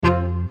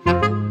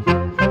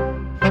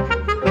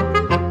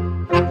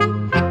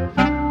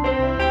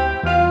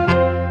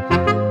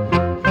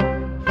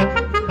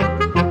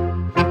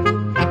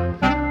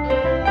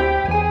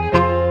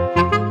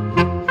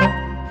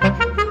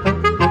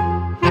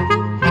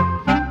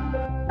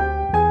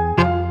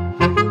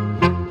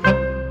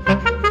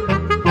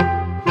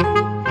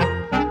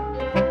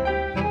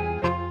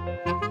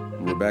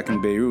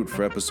Beirut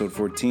for episode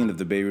 14 of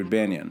the Beirut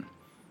Banyan,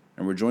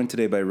 and we're joined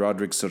today by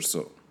Roderick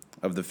Sursock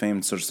of the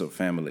famed Sursock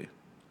family.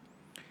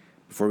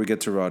 Before we get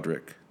to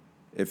Roderick,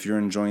 if you're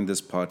enjoying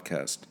this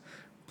podcast,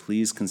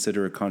 please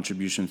consider a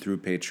contribution through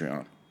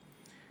Patreon.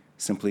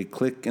 Simply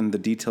click in the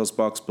details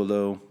box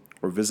below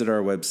or visit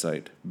our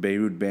website,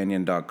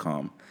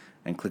 beirutbanyan.com,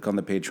 and click on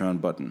the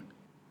Patreon button.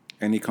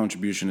 Any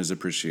contribution is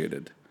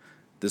appreciated.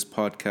 This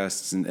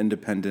podcast is an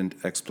independent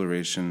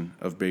exploration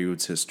of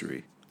Beirut's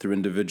history through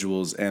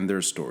individuals and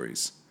their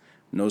stories.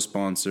 No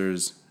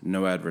sponsors,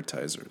 no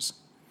advertisers.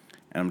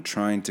 And I'm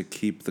trying to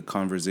keep the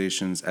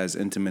conversations as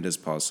intimate as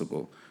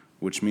possible,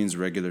 which means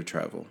regular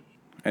travel.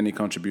 Any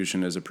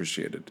contribution is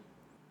appreciated.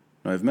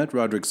 Now, I've met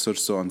Roderick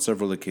Sursock on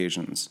several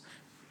occasions,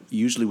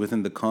 usually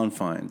within the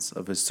confines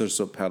of his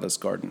Sursock Palace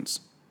Gardens.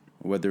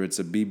 Whether it's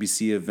a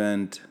BBC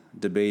event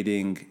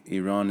debating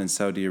Iran and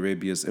Saudi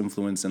Arabia's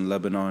influence in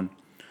Lebanon,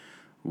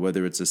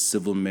 whether it's a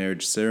civil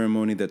marriage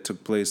ceremony that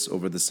took place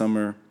over the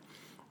summer,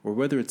 or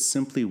whether it's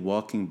simply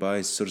walking by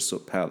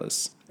Sursock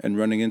Palace and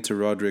running into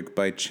Roderick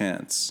by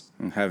chance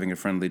and having a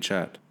friendly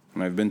chat.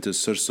 And I've been to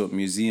Sursock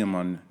Museum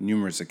on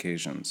numerous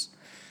occasions.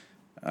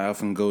 I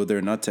often go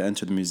there not to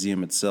enter the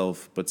museum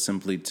itself, but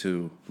simply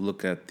to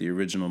look at the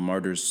original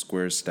Martyrs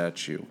Square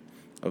statue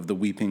of the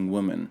Weeping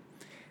Woman.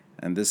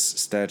 And this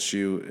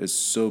statue is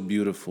so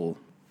beautiful.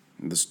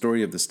 The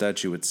story of the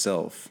statue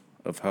itself,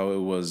 of how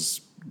it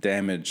was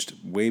damaged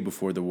way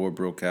before the war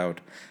broke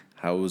out,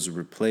 how it was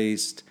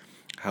replaced,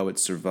 how it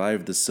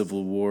survived the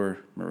Civil War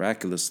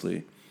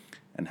miraculously,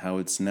 and how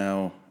it's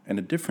now in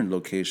a different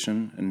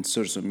location in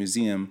Sursock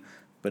Museum,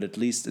 but at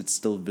least it's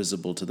still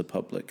visible to the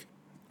public.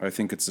 I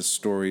think it's a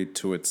story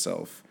to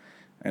itself,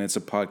 and it's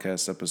a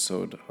podcast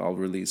episode I'll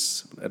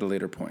release at a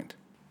later point.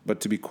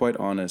 But to be quite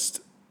honest,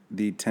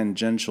 the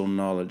tangential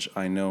knowledge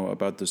I know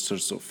about the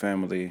Sursock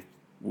family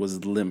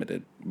was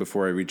limited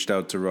before I reached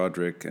out to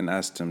Roderick and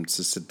asked him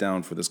to sit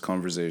down for this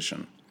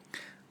conversation.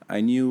 I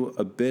knew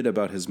a bit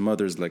about his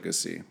mother's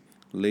legacy,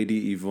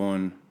 Lady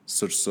Yvonne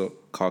Sursock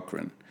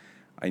Cochrane.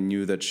 I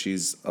knew that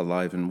she's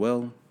alive and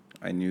well.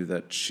 I knew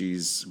that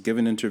she's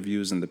given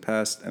interviews in the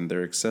past and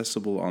they're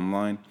accessible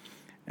online.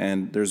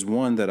 And there's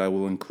one that I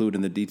will include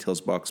in the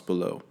details box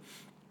below,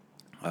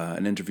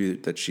 an interview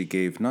that she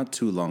gave not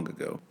too long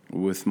ago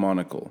with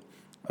Monocle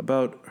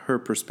about her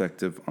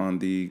perspective on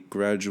the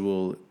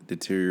gradual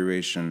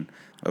deterioration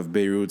of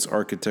Beirut's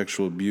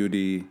architectural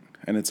beauty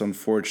and its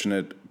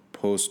unfortunate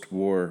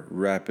post-war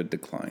rapid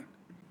decline.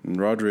 And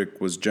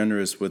Roderick was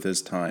generous with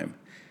his time,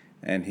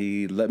 and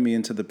he let me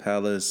into the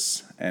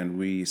palace, and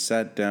we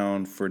sat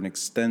down for an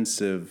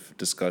extensive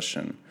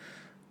discussion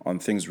on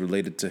things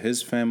related to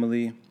his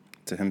family,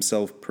 to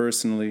himself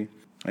personally,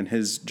 and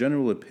his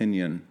general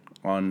opinion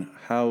on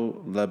how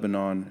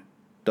Lebanon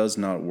does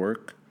not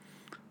work,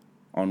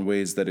 on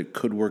ways that it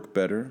could work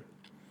better,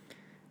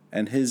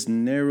 and his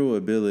narrow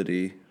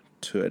ability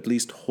to at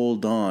least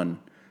hold on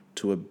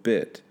to a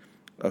bit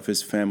of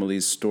his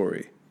family's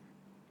story.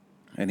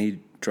 And he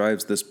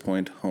drives this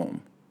point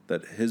home,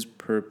 that his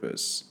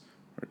purpose,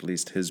 or at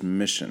least his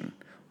mission,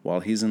 while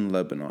he's in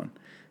Lebanon,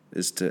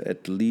 is to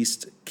at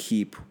least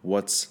keep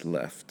what's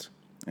left.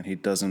 And he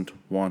doesn't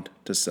want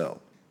to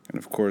sell. And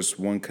of course,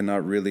 one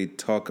cannot really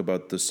talk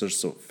about the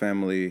Sursock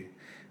family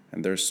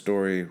and their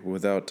story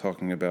without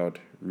talking about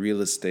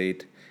real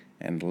estate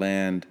and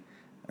land,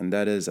 and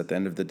that is, at the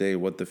end of the day,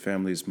 what the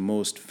family is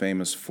most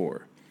famous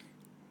for.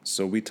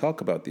 So we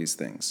talk about these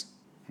things,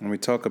 and we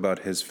talk about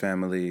his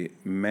family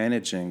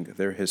managing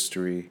their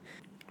history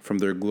from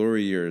their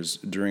glory years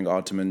during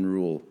Ottoman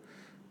rule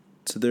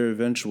to their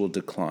eventual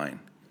decline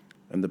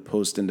in the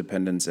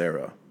post-independence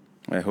era.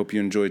 I hope you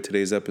enjoyed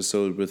today's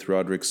episode with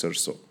Roderick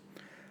Sursock.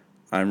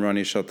 I'm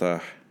Ronnie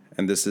Shatah,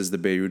 and this is the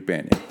Beirut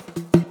Banyan.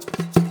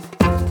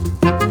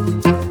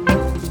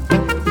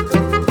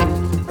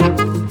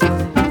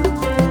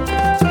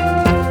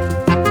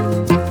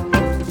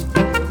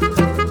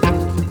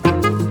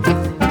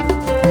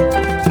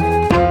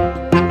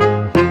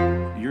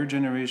 Your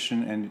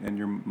generation and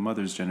your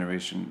mother's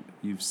generation,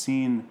 you've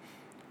seen,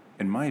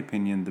 in my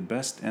opinion, the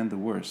best and the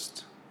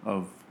worst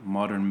of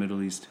modern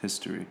Middle East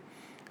history.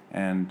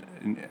 And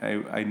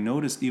I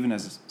noticed, even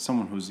as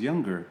someone who's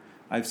younger,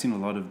 I've seen a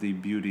lot of the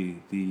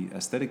beauty, the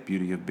aesthetic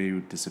beauty of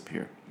Beirut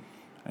disappear.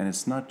 And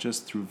it's not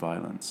just through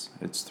violence.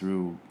 It's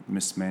through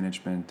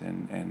mismanagement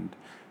and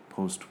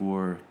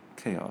post-war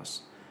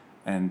chaos.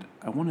 And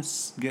I want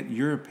to get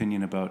your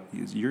opinion about,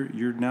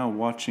 you're now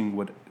watching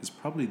what is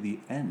probably the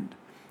end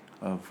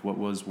of what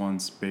was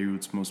once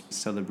Beirut's most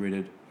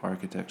celebrated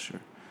architecture.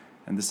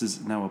 And this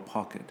is now a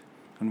pocket.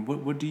 And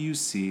what do you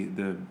see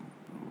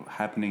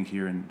happening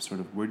here, and sort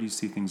of where do you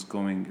see things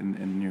going in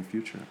the near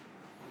future?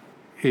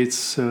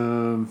 It's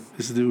a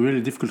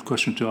really difficult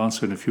question to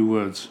answer in a few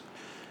words.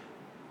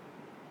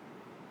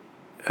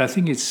 I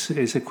think it's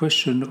a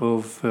question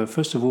of,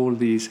 first of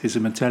all, is the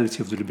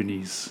mentality of the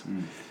Lebanese.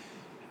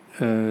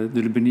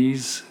 The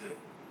Lebanese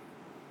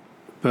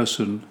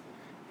person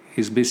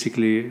is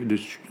basically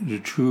the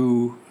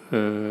true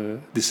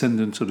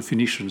descendants of the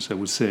Phoenicians, I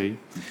would say,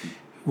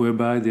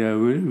 whereby they are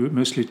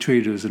mostly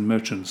traders and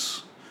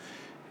merchants.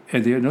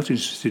 And they are not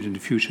interested in the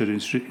future, they're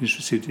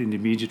interested in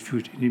immediate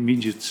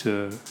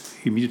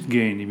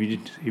gain,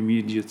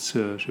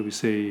 shall we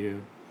say,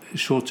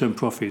 short-term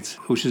profit,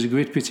 which is a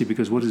great pity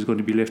because what is going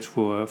to be left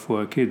for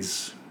our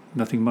kids?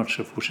 Nothing much,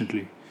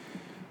 unfortunately.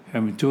 I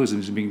mean, tourism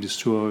is being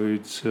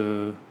destroyed.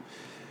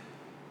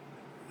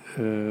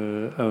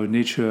 Our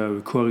nature,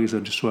 our quarries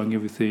are destroying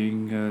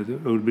everything. The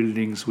old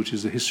buildings, which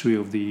is the history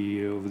of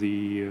the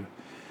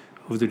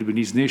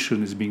Lebanese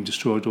nation, is being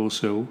destroyed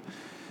also.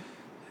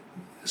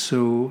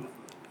 So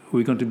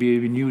we're going to be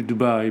a new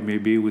Dubai,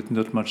 maybe, with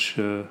not much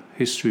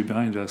history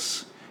behind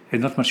us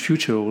and not much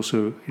future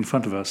also in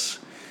front of us,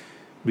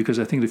 because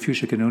I think the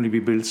future can only be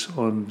built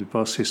on the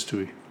past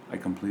history. I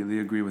completely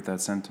agree with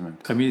that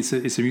sentiment. I mean,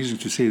 it's amusing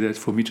to say that,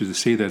 for me to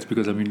say that,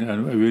 because I mean,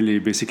 I'm really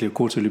basically a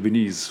quarter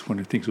Lebanese when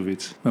I think of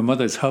it. My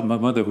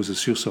mother, who's a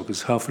Sursock,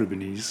 is half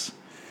Lebanese,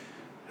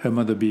 her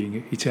mother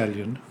being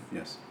Italian.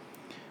 Yes.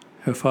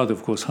 Her father,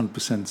 of course,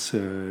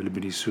 100%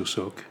 Lebanese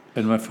Sursock.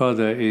 And my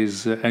father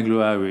is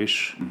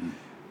Anglo-Irish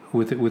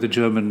with a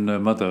German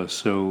mother,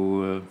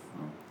 so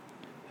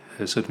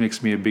it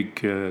makes me a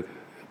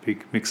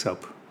big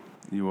mix-up.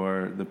 You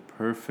are the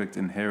perfect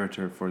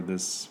inheritor for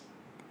this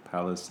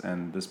palace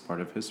and this part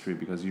of history,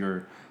 because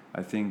you're,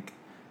 I think,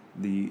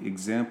 the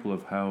example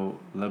of how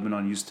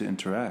Lebanon used to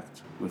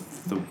interact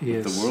with the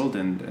world,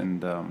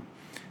 and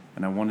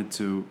I wanted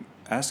to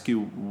ask you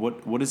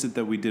what is it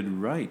that we did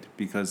right?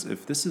 Because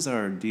if this is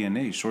our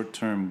DNA,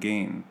 short-term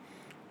gain,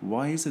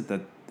 why is it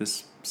that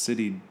this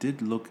city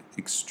did look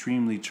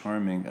extremely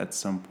charming at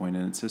some point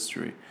in its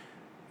history?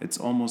 It's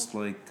almost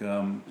like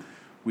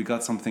we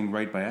got something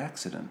right by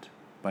accident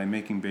by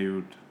making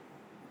Beirut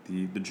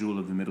the jewel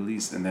of the Middle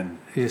East, and then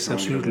yes,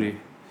 absolutely.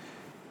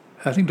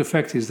 I think the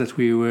fact is that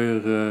we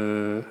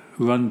were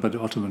run by the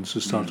Ottomans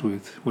to start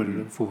with,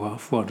 for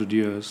 400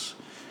 years,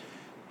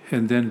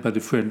 and then by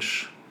the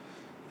French.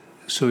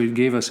 So it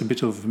gave us a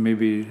bit of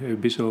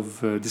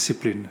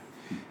discipline,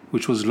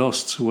 which was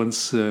lost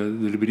once the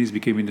Lebanese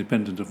became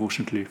independent,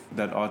 unfortunately.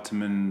 That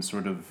Ottoman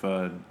sort of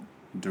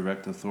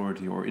direct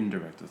authority or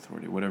indirect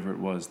authority, whatever it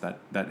was,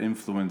 that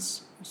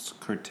influence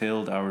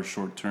curtailed our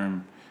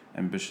short-term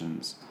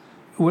ambitions.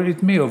 Well,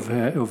 it may have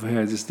had.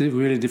 It's a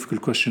really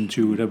difficult question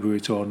to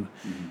elaborate on,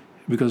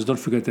 because don't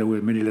forget there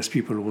were many less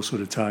people also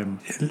at the time.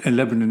 And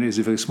Lebanon is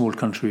a very small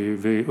country,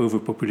 very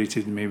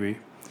overpopulated maybe.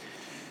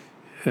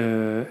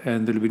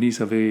 And the Lebanese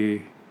are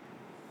very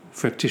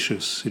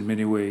factitious in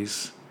many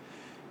ways.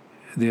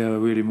 They are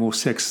really more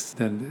sexed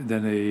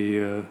than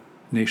a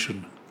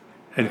nation.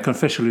 And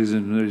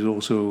confessionalism is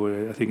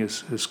also, I think,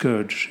 a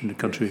scourge in the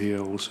country here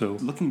also.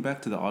 Looking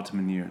back to the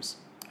Ottoman years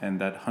and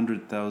that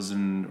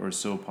 100,000 or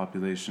so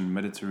population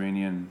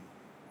Mediterranean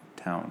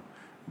town,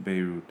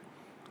 Beirut.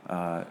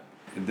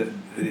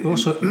 It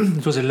was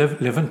a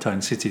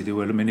Levantine city. There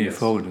were many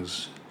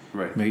foreigners,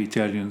 right? Many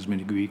Italians,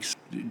 many Greeks.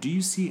 Do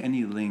you see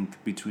any link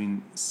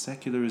between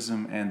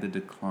secularism and the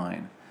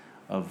decline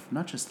of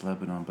not just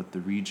Lebanon, but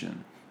the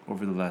region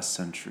over the last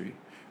century,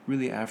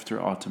 really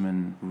after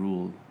Ottoman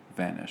rule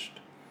vanished?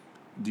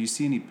 Do you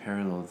see any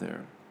parallel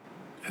there?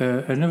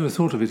 I never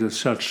thought of it as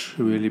such,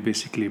 really,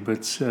 basically.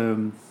 But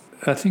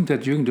I think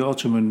that during the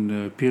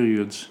Ottoman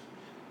period,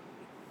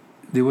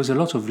 there was a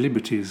lot of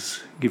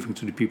liberties given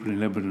to the people in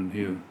Lebanon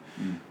here.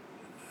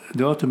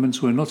 The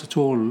Ottomans were not at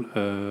all...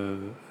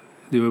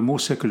 they were more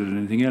secular than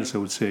anything else, I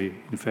would say,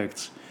 in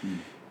fact.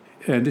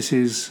 And this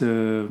is...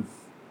 a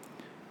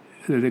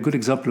good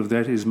example of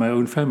that is my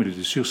own family,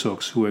 the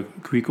Sursocks, who were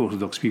Greek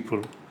Orthodox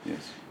people.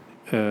 Yes.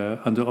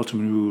 Under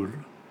Ottoman rule.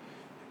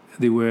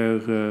 They were...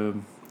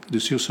 the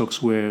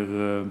Sursocks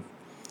were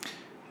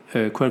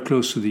quite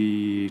close to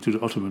the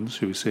Ottomans,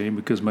 shall we say,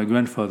 because my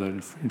grandfather,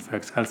 in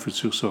fact, Alfred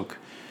Sursock,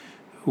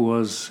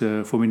 was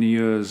for many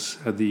years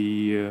at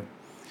the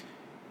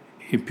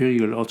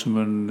Imperial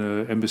Ottoman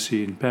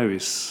Embassy in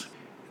Paris.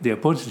 They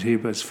appointed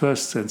him as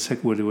first and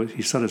second. Well,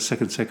 he started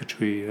second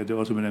secretary at the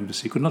Ottoman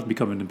Embassy. He could not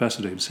become an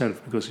ambassador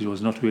himself because he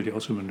was not really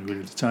Ottoman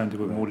really at the time. They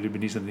were more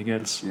Lebanese than anything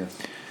else. Yes.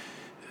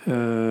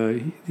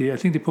 I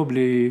think they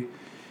probably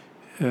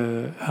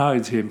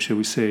hired him, shall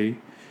we say,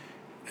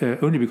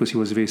 only because he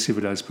was very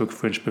civilized, spoke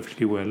French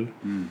perfectly well,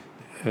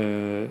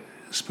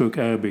 spoke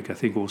Arabic, I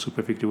think, also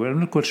perfectly well. I'm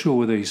not quite sure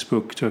whether he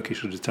spoke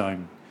Turkish at the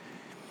time.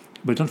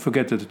 But don't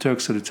forget that the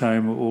Turks at the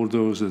time, all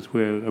those that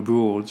were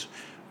abroad,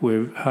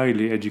 were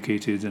highly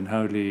educated and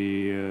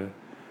highly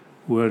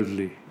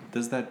worldly.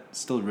 Does that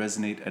still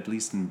resonate, at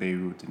least in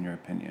Beirut, in your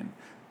opinion?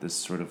 This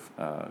sort of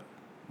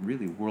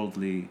really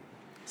worldly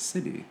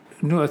city?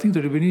 No, I think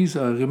the Lebanese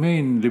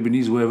remain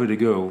Lebanese wherever they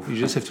go. You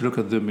just have to look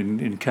at them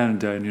in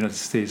Canada and the United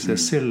States. They're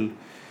still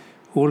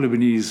all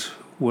Lebanese,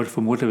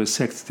 from whatever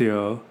sect they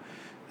are.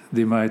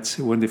 They might,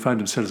 when they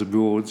find themselves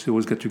abroad, they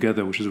always get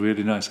together, which is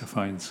really nice, I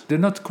find. They're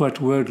not quite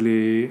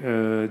worldly.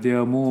 They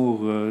are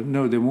more,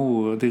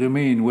 they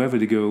remain wherever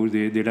they go.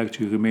 They like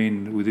to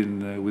remain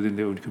within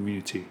their own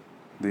community.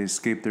 They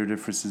escape their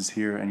differences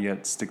here and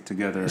yet stick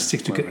together.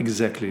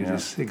 Exactly. Yeah.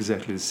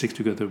 Exactly. They stick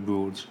together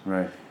abroad.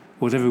 Right.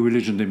 whatever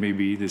religion they may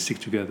be, they stick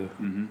together.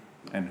 Mm-hmm.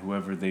 And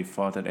whoever they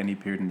fought at any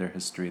period in their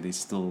history, they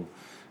still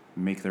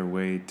make their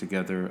way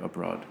together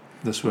abroad.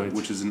 That's right.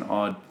 Which is an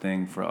odd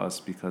thing for us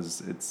because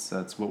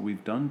that's what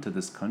we've done to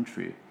this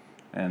country.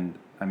 And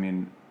I mean,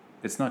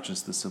 it's not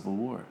just the Civil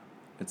War.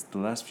 It's the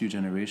last few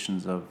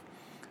generations of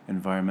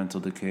environmental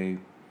decay,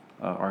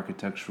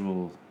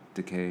 architectural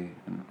decay,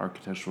 and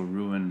architectural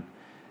ruin.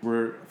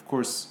 We're, of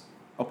course,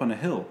 up on a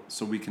hill,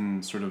 so we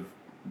can sort of...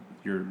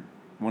 You're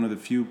one of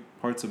the few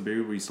parts of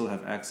Beirut where you still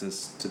have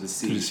access to the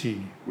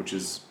sea. Which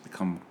has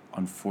become,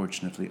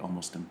 unfortunately,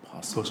 almost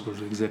impossible.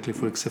 Exactly,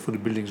 except for the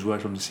buildings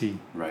right on the sea.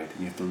 Right, and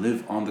you have to live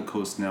on the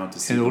coast now to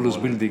see. And all those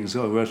buildings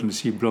are right on the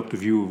sea, block the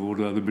view of all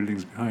the other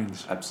buildings behind.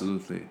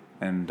 Absolutely,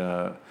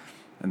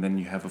 and then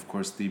you have, of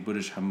course, the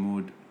Burj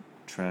Hamoud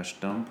trash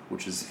dump,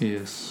 which is,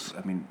 yes,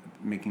 I mean,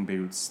 making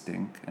Beirut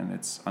stink, and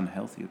it's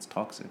unhealthy, it's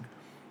toxic.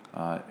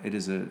 It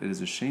is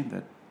a shame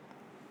that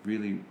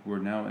really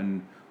we're now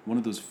in one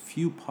of those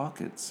few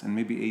pockets, and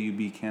maybe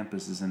AUB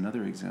campus is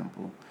another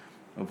example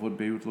of what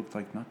Beirut looked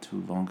like not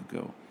too long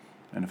ago,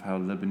 and of how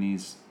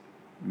Lebanese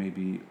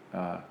maybe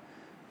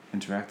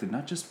interacted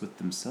not just with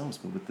themselves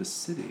but with the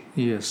city.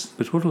 Yes,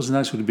 but what was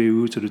nice with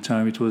Beirut at the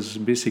time, it was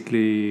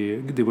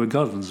basically, there were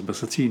gardens,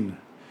 basatin.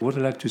 What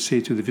I like to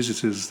say to the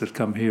visitors that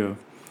come here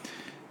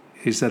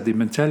is that the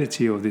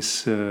mentality of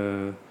this,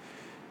 the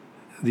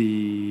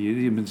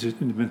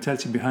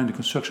mentality behind the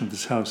construction of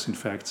this house, in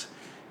fact,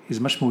 is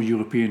much more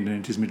European than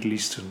it is Middle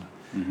Eastern.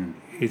 Mm-hmm.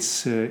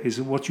 It's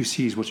what you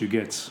see is what you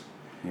get.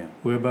 Yeah.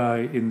 Whereby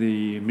in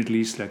the Middle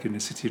East, like in a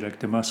city like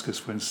Damascus,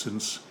 for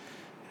instance,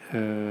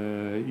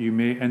 you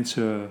may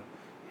enter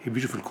a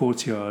beautiful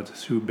courtyard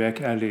through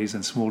back alleys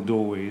and small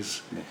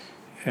doorways, yes,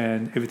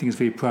 and everything is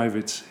very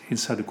private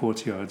inside the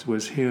courtyard,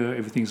 whereas here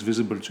everything is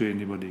visible to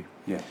anybody.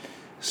 Yeah.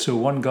 So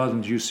one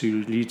garden used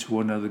to lead to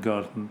one other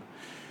garden.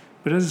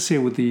 But as I say,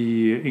 with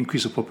the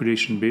increase of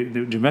population,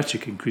 the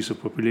dramatic increase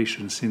of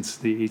population since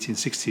the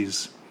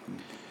 1860s,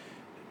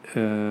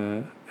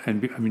 and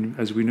I mean,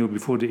 as we know,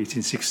 before the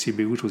 1860s,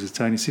 Beirut was a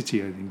tiny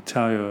city. I think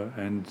Tyre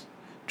and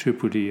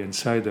Tripoli and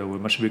Saida were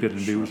much bigger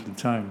than Beirut at the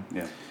time.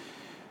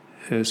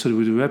 Yeah. So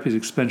with the rapid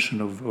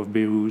expansion of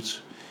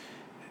Beirut,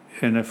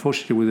 and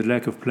unfortunately with the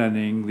lack of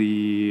planning,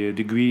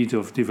 the greed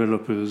of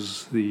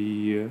developers,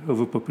 the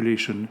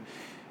overpopulation,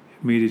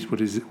 made it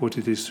what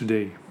it is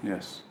today.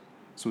 Yes.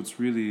 So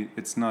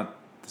it's not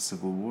the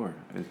Civil War.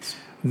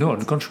 No, on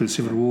the contrary, the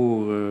Civil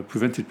War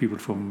prevented people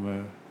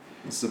from...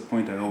 this is a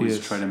point I always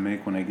try to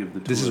make when I give the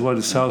tour. This is why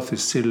the South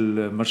is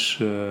still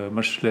much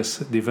less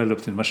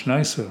developed and much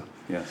nicer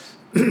yes.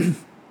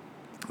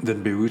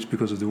 than Beirut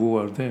because of the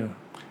war out there.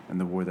 And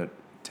the war that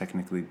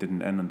technically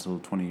didn't end until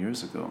 20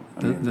 years ago.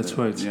 That's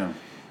right. Yeah.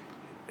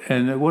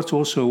 And what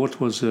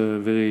was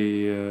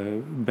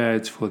very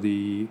bad for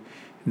the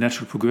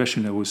natural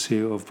progression, I would say,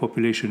 of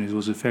population, it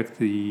was the fact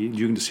that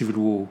during the Civil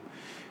War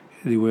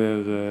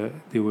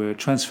there were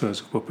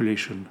transfers of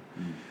population,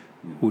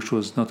 which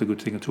was not a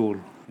good thing at all.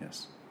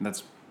 Yes, and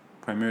that's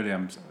primarily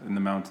in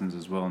the mountains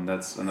as well, and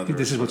that's another...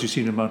 This is what you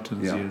see in the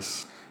mountains, yeah.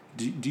 Yes.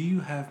 Do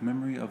you have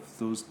memory of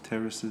those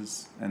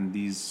terraces and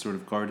these sort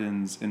of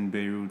gardens in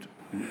Beirut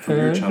from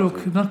your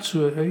childhood?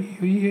 Look,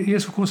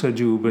 yes, of course I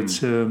do, but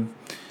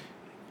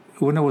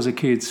when I was a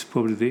kid,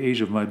 probably the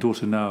age of my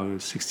daughter now,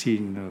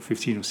 16,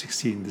 15 or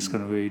 16, this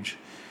kind of age,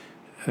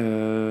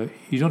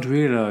 you don't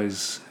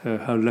realize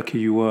how lucky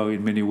you are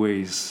in many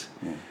ways,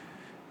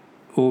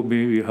 or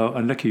maybe how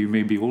unlucky you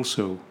may be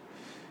also.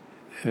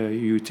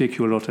 You take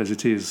your lot as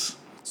it is.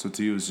 So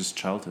to you, it's just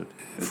childhood.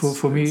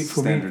 For me,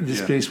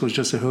 this place was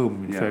just a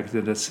home. In fact,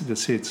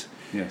 that's it.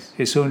 Yes.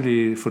 It's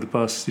only for the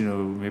past,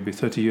 maybe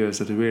 30 years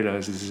that I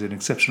realized this is an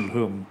exceptional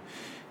home,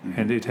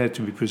 and it had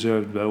to be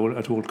preserved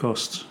at all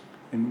costs.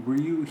 And were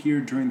you here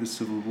during the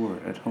Civil War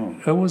at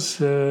home? I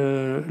was.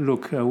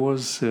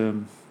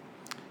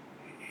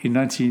 In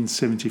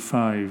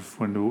 1975,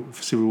 when the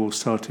Civil War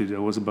started, I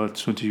was about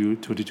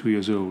 22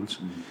 years old,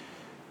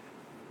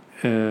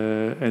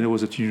 and I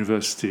was at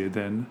university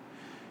then.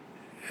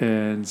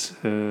 And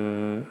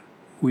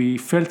we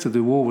felt that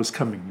the war was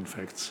coming, in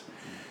fact.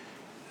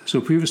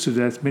 So previous to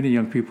that, many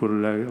young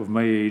people of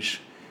my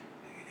age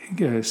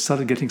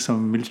started getting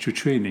some military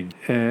training,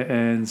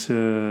 and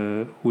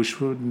which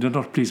did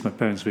not please my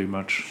parents very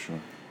much. Sure.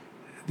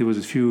 There was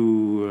a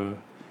few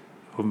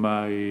of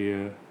my,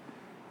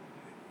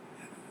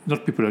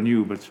 not people I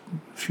knew, but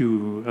a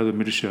few other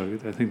militia,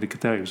 I think the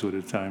Qataris at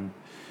the time,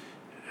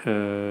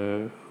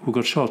 who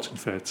got shot, in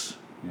fact,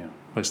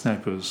 by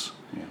snipers.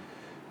 Yeah.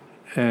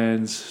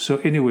 And so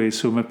anyway,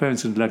 my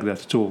parents didn't like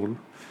that at all.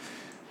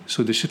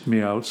 So they shipped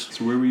me out.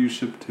 So where were you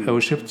shipped to? I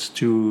was shipped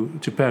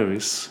to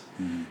Paris,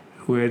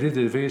 where I did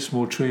a very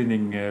small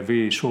training,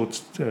 very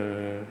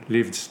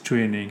short-lived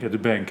training at the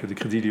bank, at the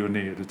Crédit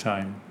Lyonnais at the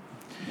time.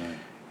 Right.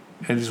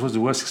 And this was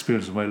the worst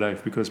experience of my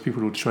life because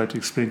people would try to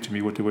explain to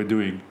me what they were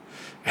doing.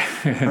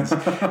 And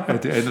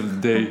at the end of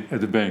the day,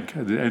 at the bank,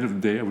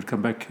 I would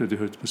come back to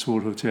the small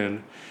hotel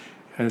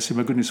and I say,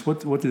 my goodness,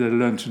 what did I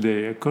learn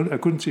today? I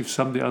couldn't, if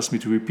somebody asked me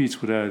to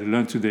repeat what I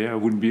learned today, I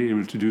wouldn't be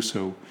able to do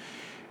so.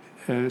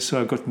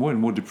 So I got more and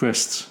more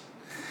depressed.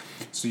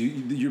 So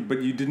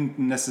but you didn't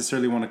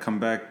necessarily want to come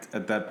back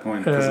at that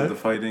point because of the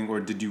fighting, or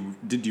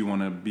did you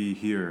want to be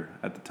here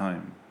at the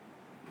time?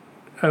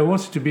 I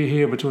wanted to be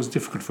here, but it was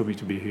difficult for me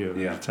to be here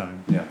at the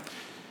time. Yeah.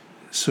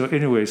 So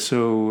anyway,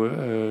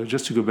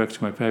 just to go back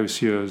to my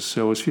Paris years,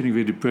 I was feeling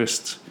very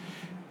depressed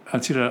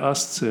until I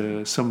asked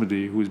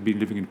somebody who's been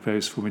living in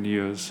Paris for many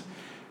years.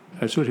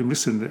 I told him,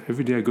 listen,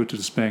 every day I go to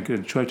this bank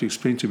and try to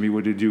explain to me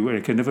what they do, and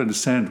I can never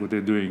understand what they're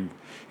doing.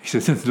 He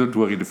said, don't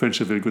worry, the French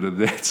are very good at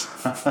that.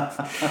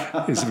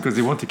 It's because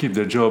they want to keep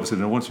their jobs, and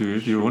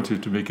you want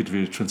to make it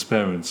very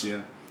transparent.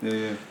 Yeah.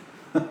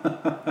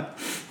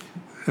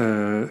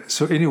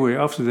 So anyway,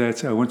 after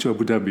that, I went to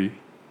Abu Dhabi.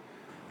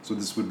 So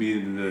this would be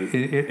in the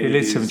in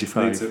late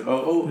 75. It's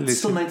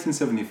still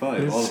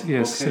 1975.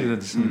 Yes,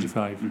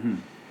 1975. Mm-hmm.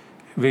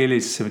 Very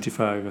late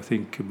 75, I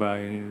think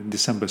by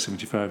December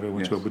 75 I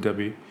went to Abu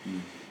Dhabi.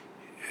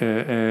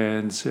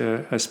 And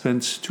I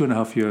spent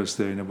 2.5 years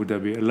there in Abu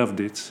Dhabi. I loved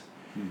it.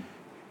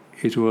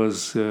 It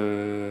was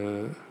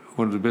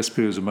one of the best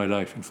periods of my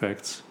life, in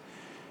fact,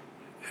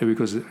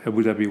 because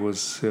Abu Dhabi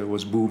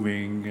was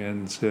booming,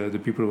 and the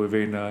people were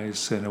very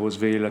nice, and I was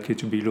very lucky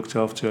to be looked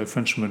after. A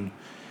Frenchman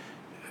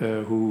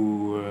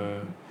who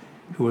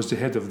was the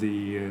head of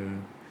the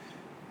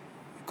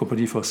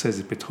Compagnie Française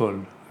de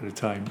Pétrole at the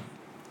time.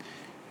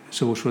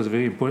 So which was a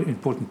very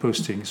important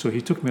posting. So he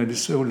took me,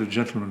 this older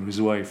gentleman,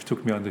 his wife,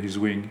 took me under his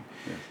wing.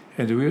 Yeah.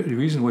 And the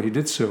reason why he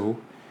did so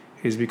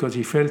is because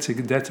he felt a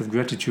debt of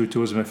gratitude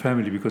towards my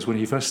family, because when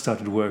he first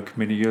started work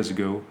many years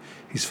ago,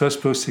 his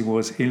first posting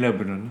was in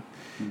Lebanon.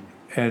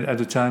 And at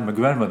the time, my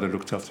grandmother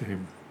looked after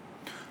him.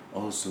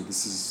 Oh, so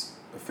this is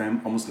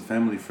almost a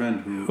family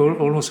friend who...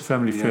 Almost a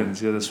family friend,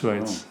 yeah, that's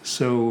right.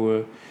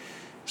 Wow.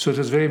 So it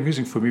was very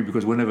amusing for me,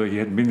 because whenever he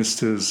had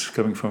ministers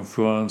coming from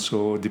France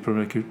or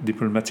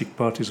diplomatic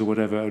parties or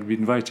whatever, I would be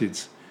invited.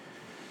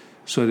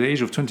 So at the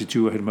age of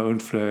 22, I had my own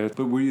flat.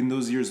 But were you in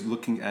those years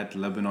looking at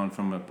Lebanon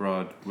from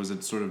abroad? Was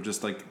it sort of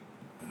just like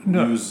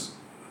news,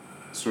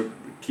 sort of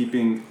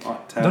keeping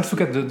tabs? Don't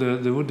forget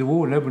the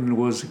war in Lebanon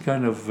was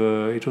kind of,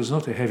 it was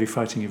not a heavy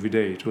fighting every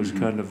day. It was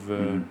kind of,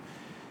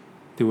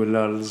 there were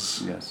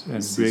lulls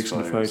and breaks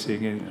in the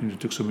fighting, and it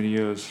took so many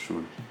years.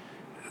 Sure.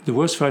 The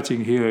worst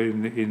fighting here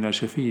in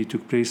Al-Shafi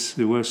took place,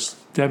 the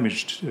worst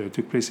damage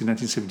took place in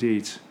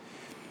 1978.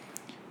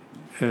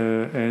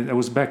 And I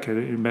was back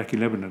in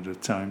Lebanon at the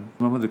time.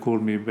 My mother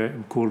called me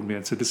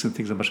and said, listen,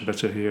 things are much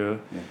better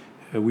here.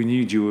 Yeah. We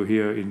need you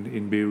here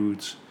in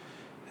Beirut.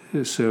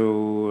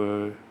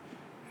 So,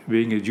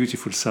 being a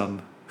dutiful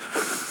son,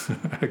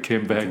 I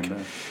came back,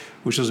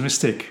 which was a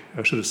mistake.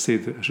 I should have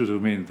stayed. I should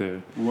have remained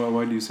there.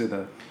 Why do you say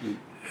that?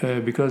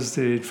 Because,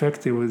 in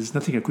fact, there was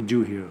nothing I could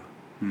do here.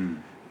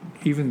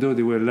 Even though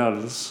there were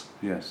lulls,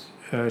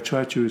 I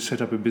tried to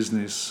set up a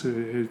business.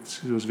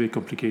 It was very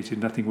complicated.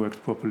 Nothing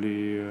worked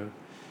properly.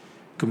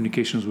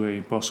 Communications were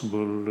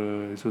impossible.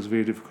 It was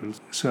very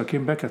difficult. So I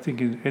came back, I think,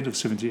 in end of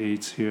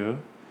 78 here.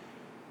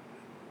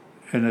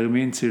 And I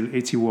remained till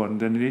 81.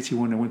 Then in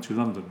 81 I went to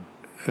London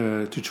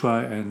to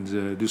try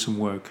and do some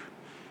work.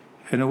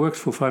 And I worked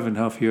for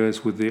 5.5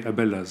 years with the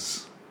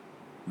Abellas,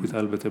 with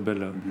Albert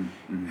Abella.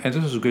 And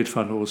this was great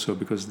fun also,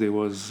 because there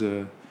was...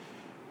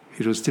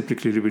 it was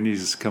typically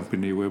Lebanese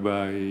company,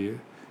 whereby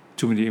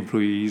too many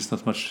employees,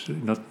 not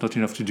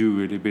enough to do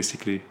really,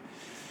 basically.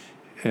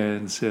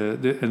 And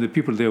the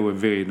people there were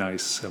very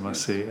nice, I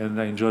must say, and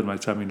I enjoyed my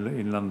time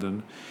in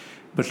London.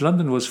 But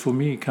London was for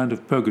me kind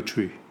of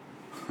purgatory,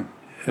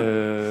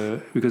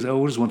 because I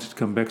always wanted to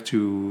come back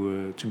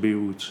to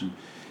Beirut.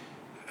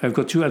 I've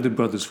got 2 elder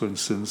brothers, for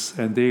instance,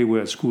 and they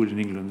were at school in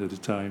England at the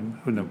time.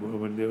 When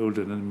they were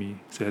older than me,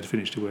 they had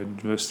finished, they were at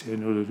university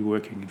and already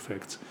working, in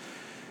fact.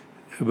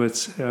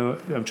 But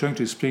I'm trying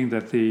to explain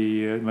that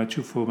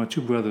for my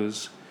 2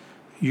 brothers,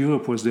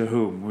 Europe was their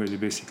home, really,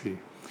 basically.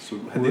 So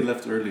had they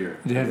left earlier?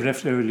 They had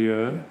left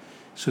earlier,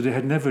 so they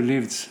had never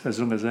lived as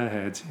long as I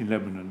had in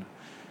Lebanon.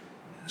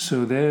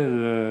 So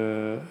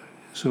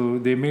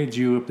they made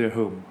Europe their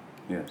home.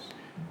 Yes.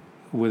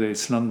 Whether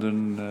it's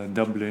London,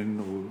 Dublin,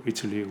 or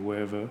Italy, or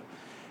wherever.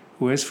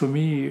 Whereas for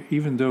me,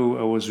 even though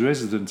I was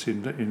resident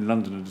in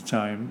London at the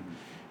time,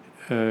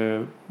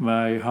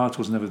 my heart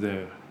was never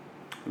there.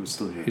 It was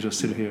still here. It was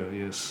still here,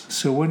 yes.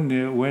 So when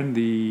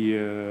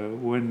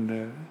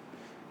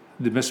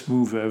the best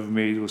move I ever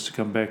made was to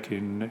come back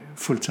in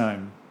full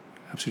time,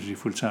 absolutely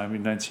full time.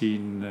 In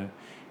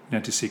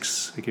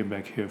 1996, I came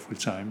back here full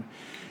time.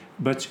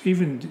 But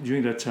even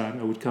during that time,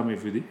 I would come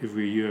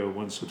every year,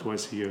 once or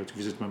twice a year, to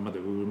visit my mother,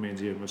 who remained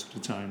here most of the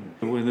time.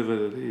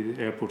 Whenever the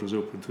airport was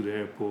open, to the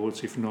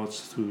airports, if not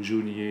to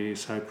Jounier,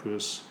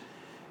 Cyprus.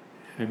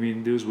 I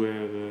mean, those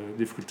were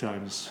difficult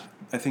times.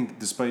 I think,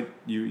 despite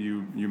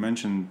you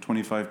mentioned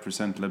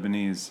 25%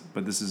 Lebanese,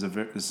 but this is a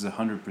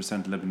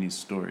 100% Lebanese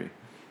story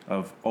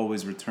of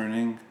always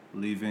returning,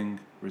 leaving,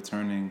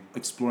 returning,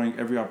 exploring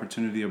every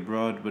opportunity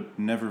abroad, but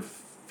never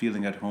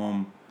feeling at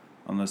home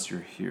unless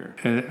you're here.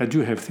 I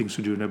do have things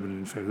to do in Lebanon,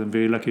 in fact. I'm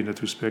very lucky in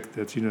that respect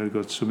that, I've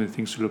got so many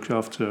things to look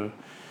after,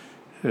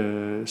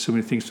 so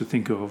many things to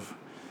think of.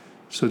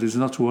 So there's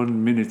not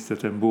 1 minute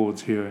that I'm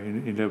bored here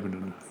in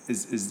Lebanon.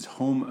 Is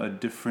home a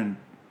different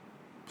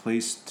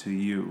place to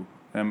you?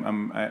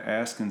 I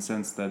ask in the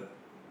sense that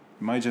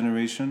my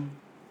generation,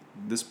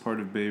 this part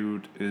of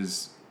Beirut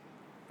is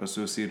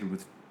associated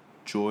with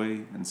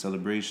joy and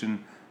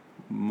celebration,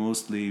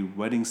 mostly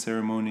wedding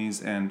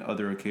ceremonies and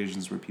other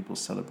occasions where people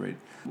celebrate.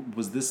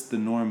 Was this the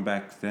norm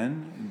back then?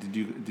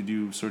 Did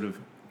you sort of,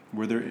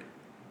 were there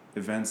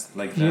events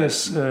like that?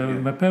 Yes,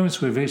 my parents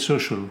were very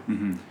social.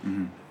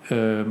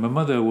 My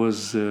mother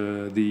was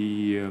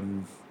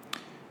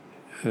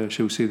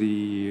shall we say,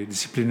 the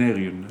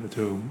disciplinarian at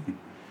home.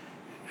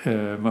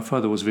 My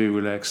father was very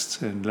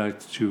relaxed and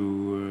liked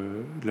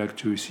to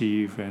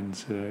receive and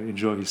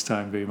enjoy his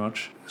time very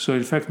much. So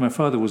in fact, my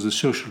father was the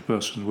social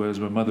person, whereas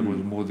my mother was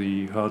more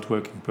the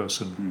hard-working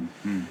person.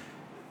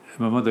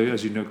 My mother,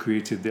 as you know,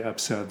 created the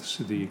APSAD,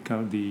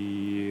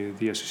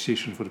 the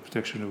Association for the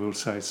Protection of Old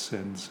Sites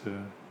and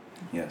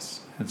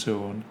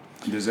so on.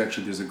 There's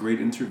a great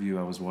interview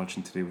I was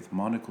watching today with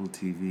Monocle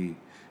TV,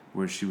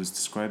 where she was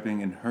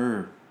describing in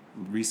her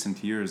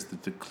recent years the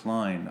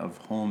decline of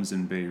homes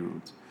in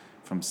Beirut,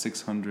 from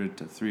 600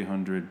 to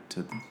 300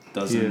 to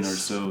dozen or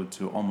so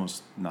to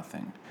almost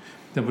nothing.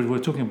 No, but we're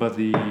talking about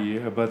the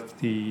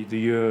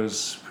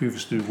years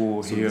previous to the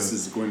war here. So this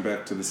is going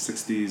back to the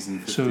 60s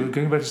and 50s. So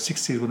going back to the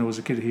 60s, when I was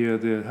a kid here,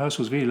 the house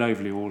was very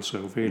lively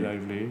also, very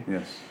lively.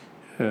 Yes.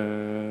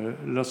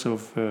 Lots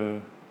of...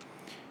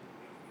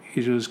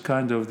 there was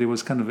kind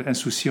of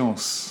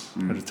insouciance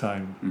at the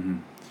time.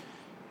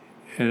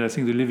 And I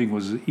think the living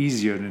was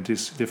easier than it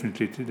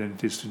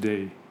is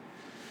today.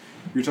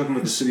 You're talking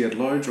about the city at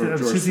large, or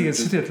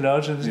city at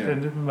large,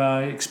 and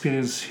my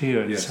experience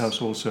here in this house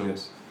also.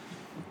 Yes.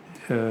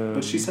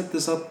 But she set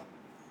this up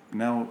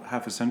now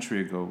half a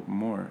century ago.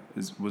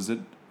 Was it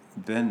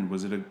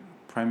a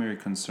primary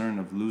concern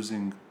of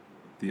losing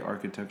the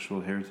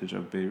architectural heritage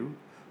of Beirut?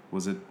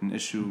 Was it an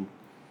issue?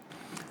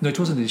 No, it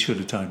wasn't an issue at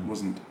the time.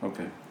 Wasn't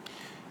okay.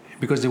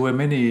 Because there were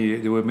many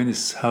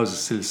houses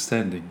still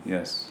standing.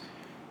 Yes.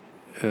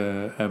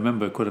 I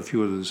remember quite a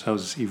few of those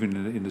houses, even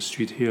in the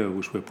street here,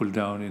 which were pulled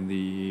down in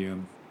the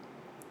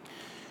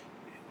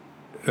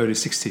early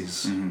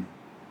 60s.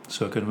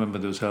 So I can remember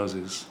those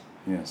houses.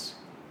 Yes.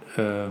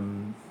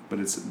 But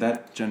it's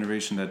that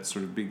generation that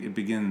sort of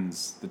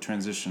begins the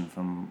transition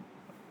from...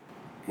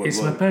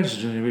 It's my parents'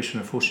 generation,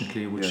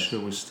 unfortunately,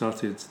 which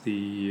started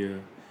the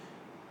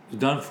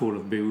downfall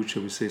of Beirut,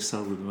 shall we say,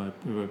 started with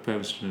my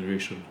parents'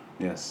 generation.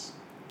 Yes.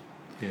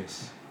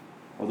 Yes.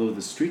 Although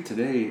the street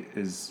today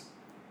is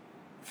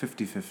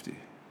 50-50,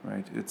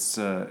 right? It's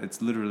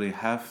literally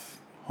half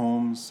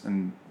homes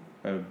and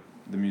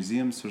the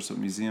museum, Sursock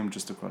Museum,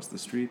 just across the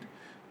street,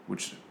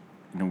 which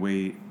in a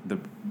way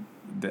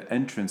the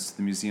entrance to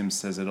the museum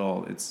says it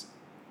all. It's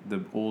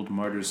the old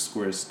Martyrs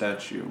Square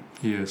statue.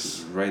 Yes.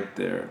 Is right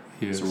there.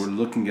 Yes. So we're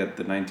looking at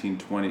the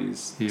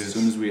 1920s. Yes. As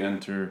soon as we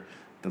enter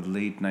the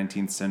late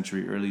 19th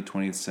century, early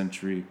 20th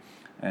century,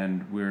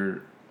 and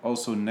we're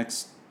also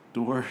next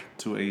door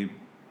to a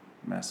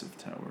massive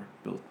tower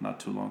built not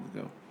too long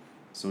ago.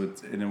 So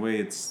it's, in a way,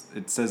 it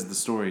says the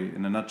story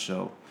in a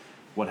nutshell,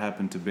 what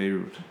happened to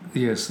Beirut.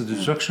 Yes, the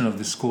destruction of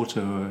this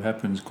quarter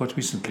happened quite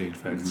recently, in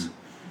fact.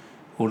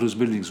 All those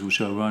buildings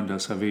which are around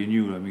us are very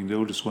new. I mean, the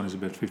oldest one is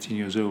about 15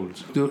 years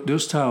old.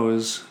 Those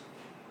towers,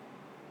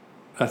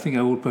 I think,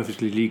 are all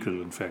perfectly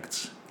legal, in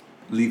fact.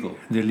 Legal?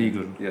 They're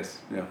legal.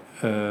 Yes, yeah.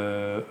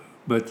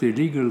 But they're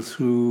legal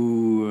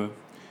through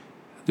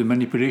the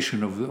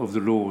manipulation of the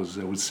laws,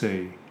 I would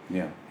say.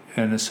 Yeah.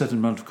 And a certain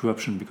amount of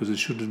corruption, because there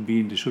should have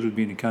been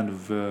a kind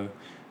of there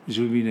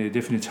should have been a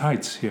definite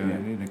height here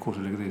in a quarter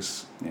like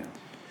this.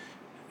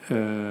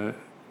 Yeah.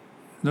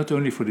 Not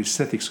only for the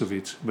aesthetics of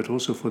it, but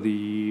also for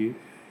the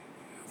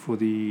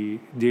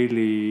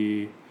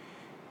daily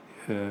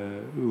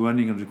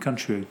running of the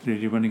country,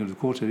 daily running of the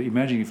quarter.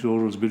 Imagine if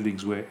all those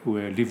buildings were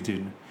lived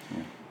in.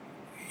 Yeah.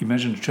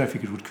 Imagine the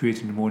traffic it would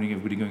create in the morning,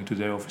 everybody going to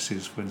their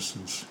offices, for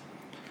instance.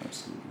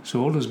 Absolutely.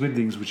 So all those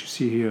buildings which you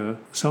see here,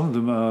 some of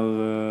them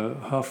are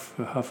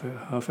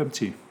half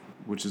empty.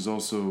 Which is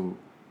also,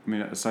 I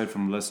mean, aside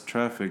from less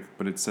traffic,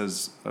 but it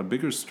says a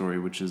bigger story,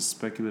 which is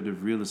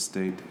speculative real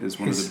estate is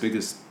one of the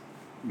biggest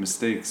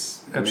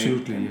mistakes.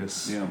 Absolutely,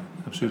 yes. Yeah.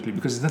 Absolutely,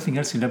 because there's nothing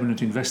else in Lebanon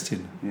to invest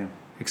in,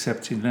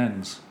 except in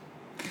lands.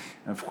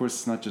 And of course,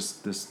 it's not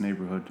just this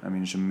neighborhood. I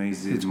mean,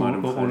 Jemaisi, it's all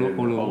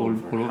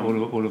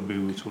of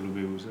Beirut,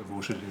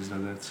 unfortunately, is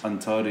like that.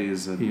 Antari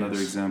is another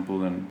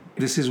example. And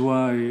this is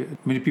why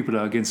many people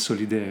are against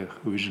Solidaire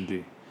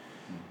originally.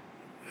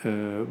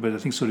 But I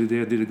think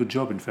Solidaire did a good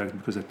job, in fact,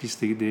 because at least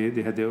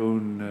they had their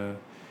own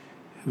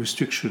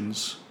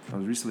restrictions. I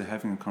was recently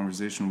having a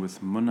conversation with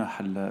Munna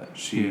Halla.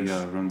 She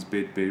runs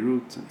Beit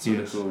Beirut.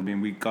 I mean,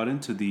 we got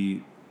into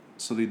the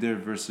Solidaire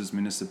versus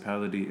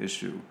municipality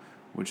issue,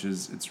 which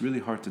is, it's really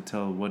hard to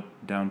tell what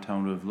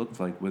downtown would have looked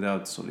like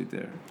without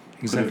Solidaire.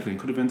 Exactly.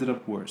 Could have ended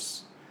up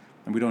worse.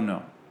 And we don't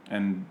know.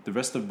 And the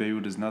rest of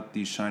Beirut is not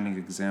the shining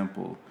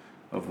example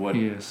of what,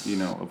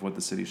 of what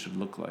the city should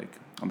look like.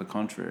 On the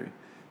contrary.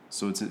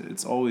 So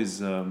it's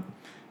always,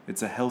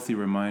 it's a healthy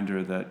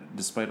reminder that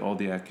despite all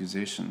the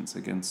accusations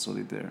against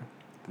Solidaire,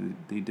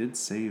 they did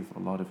save a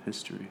lot of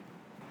history.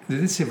 They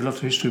did save a lot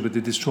of history, but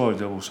they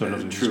destroyed also a lot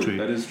of history.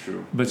 That is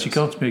true. But yes. You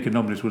can't make an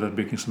omelette without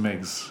breaking some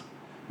eggs.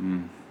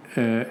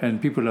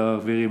 And people are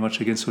very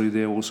much against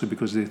Solidaire also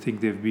because they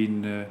think they've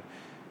been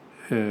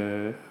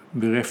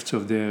bereft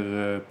of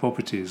their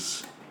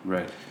properties.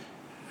 Right.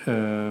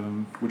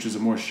 Which is a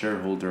more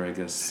shareholder, I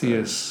guess,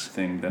 yes.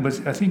 thing.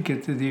 But I think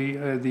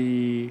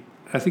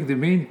the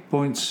main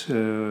point,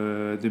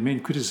 the main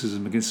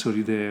criticism against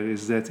Solidaire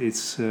is that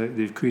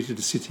they've created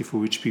a city for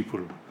rich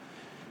people.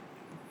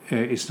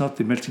 It's not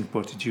the melting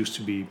pot it used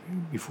to be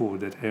before,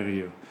 that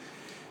area.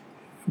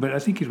 But I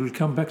think it will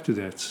come back to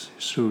that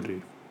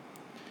slowly.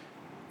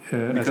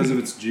 Because of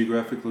its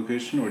geographic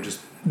location, or just...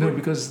 No,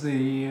 because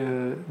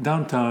the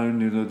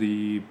downtown,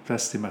 the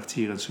Place des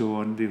Martyrs and so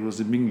on, there was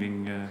the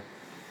mingling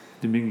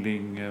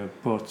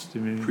pot.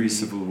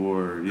 Pre-Civil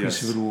War, yes.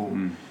 Pre-Civil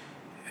War.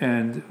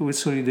 And with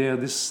Solidaire,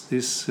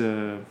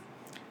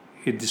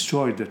 it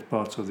destroyed that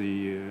part of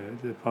the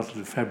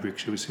fabric,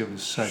 shall we say, of the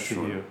society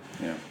here.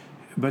 Yeah.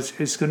 But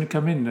it's going to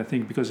come in, I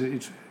think, because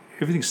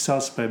everything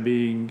starts by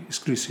being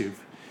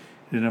exclusive.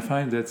 And I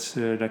find that,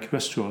 like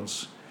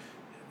restaurants,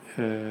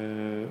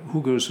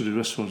 who goes to the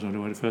restaurants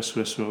when the first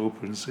restaurant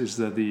opens is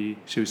that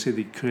shall we say,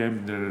 the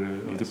creme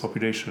of the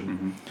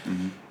population.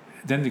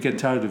 Then they get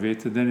tired of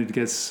it, and then it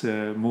gets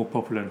more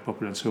popular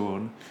and so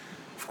on.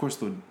 Of course,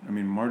 though,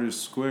 Martyrs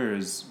Square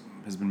has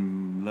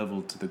been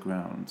leveled to the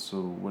ground.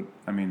 So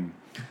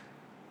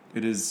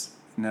it is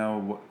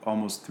now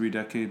almost 3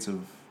 decades of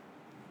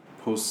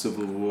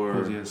post-Civil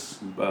War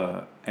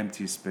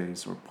empty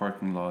space or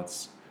parking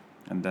lots,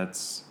 and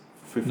that's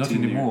 15 Not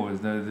anymore.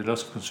 The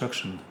loss of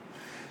construction.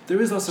 There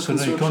is lots of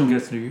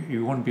construction.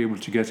 You won't be able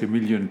to get 1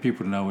 million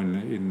people now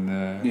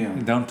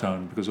in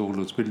downtown because all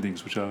those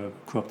buildings which are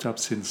cropped up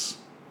since.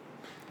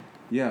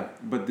 Yeah,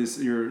 but the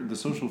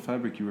social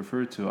fabric you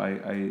refer to,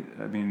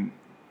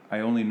 I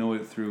only know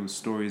it through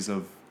stories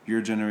of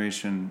your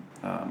generation,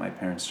 my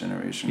parents'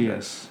 generation.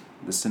 Yes.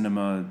 The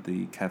cinema,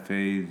 the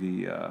cafe,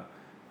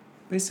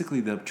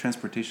 basically the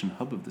transportation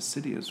hub of the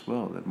city as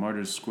well. That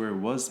Martyrs Square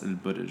was El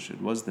Burj,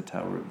 it was the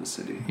tower of the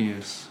city.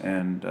 Yes.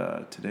 And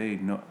today,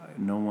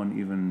 no one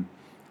even...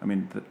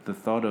 the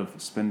thought of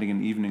spending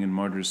an evening in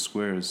Martyrs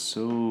Square is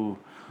so...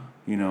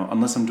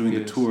 unless I'm doing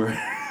the tour.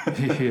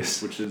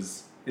 Yes. Which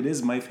is... It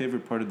is my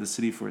favorite part of the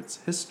city for its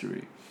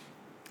history.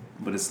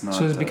 But it's not...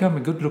 So it's become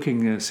a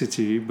good-looking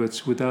city,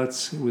 but without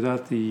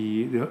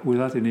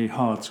any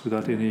heart,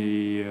 without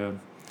any...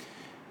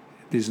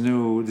 there's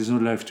no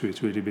life to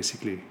it, really,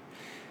 basically.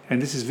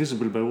 And this is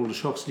visible by all the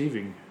shops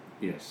leaving.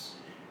 Yes.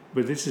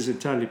 But this is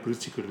entirely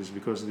political. It's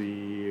because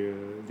the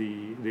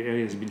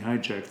area has been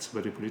hijacked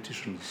by the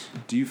politicians.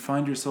 Do you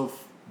find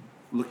yourself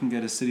looking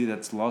at a city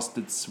that's lost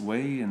its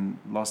way and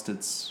lost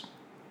its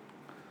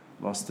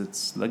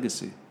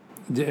legacy?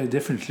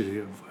 Definitely,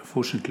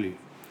 unfortunately.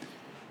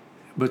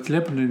 But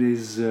Lebanon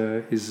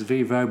is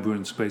very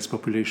vibrant by its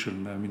population.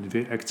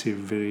 Very active,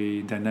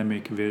 very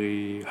dynamic,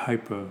 very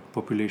hyper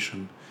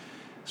population.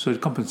 So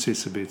it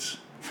compensates a bit.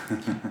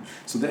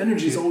 So the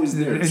energy is always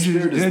there.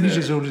 The energy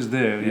is always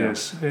there. Yeah.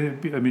 Yes.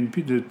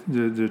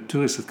 The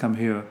tourists that come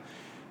here,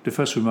 the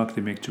first remark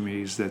they make to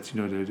me is that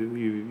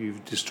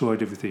you've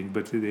destroyed everything,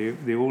 but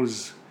they're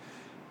always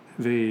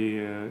very,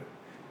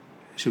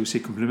 shall we say,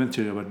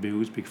 complimentary about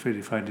Beirut because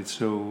they find it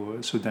so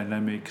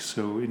dynamic,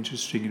 so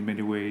interesting in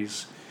many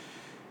ways.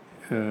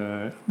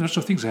 Lots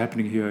of things are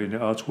happening here in the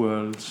art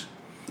world.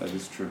 That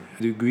is true.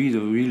 The greed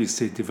of real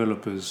estate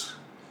developers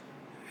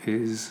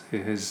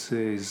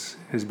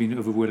has been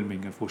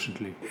overwhelming,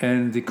 unfortunately,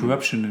 and the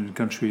corruption in the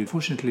country.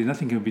 Unfortunately,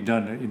 nothing can be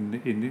done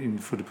in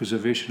for the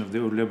preservation of the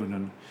old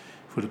Lebanon,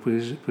 for the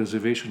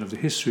preservation of the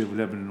history of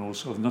Lebanon,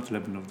 also of not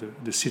Lebanon,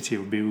 of the city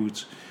of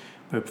Beirut,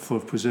 but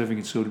for preserving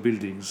its old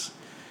buildings,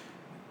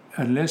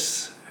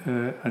 unless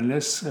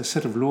a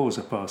set of laws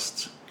are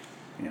passed.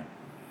 Yeah.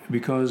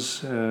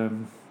 Because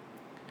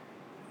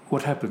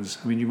what happens?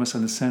 You must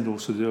understand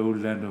also the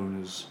old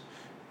landowners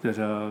that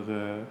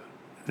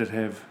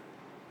have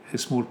a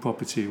small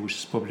property which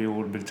is probably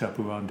all built up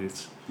around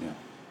it. Yeah.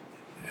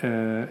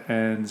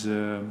 And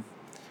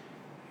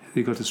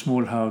they got a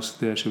small house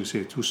there, shall we say,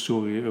 a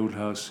 2-story old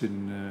house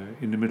in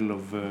the middle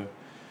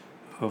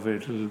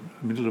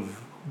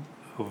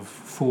of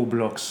 4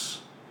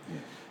 blocks. Yeah.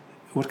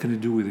 What can they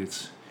do with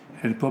it?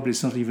 And probably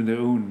it's not even their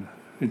own.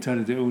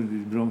 Entirely their own.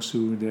 It belongs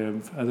to their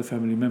other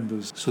family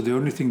members. So the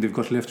only thing they've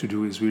got left to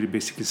do is really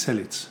basically sell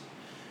it.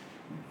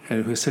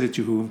 And who sell it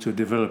to whom? To a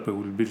developer who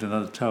will build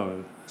another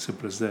tower.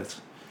 Simple as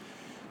that.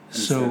 And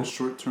so it's that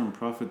short-term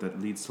profit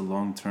that leads to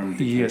long-term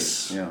decay.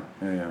 Yes.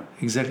 Yeah.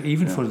 Exactly.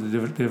 Even for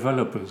the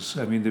developers.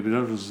 The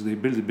developers, they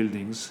build the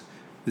buildings,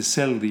 they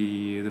sell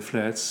the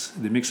flats,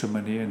 they make some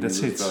money, and that's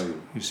it.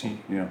 Value. You see.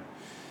 Yeah.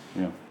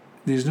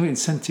 There's no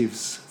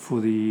incentives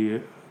for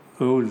the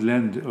old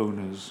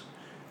landowners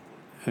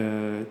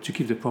to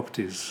keep the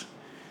properties.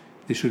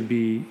 There should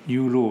be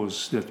new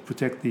laws that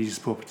protect these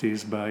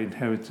properties by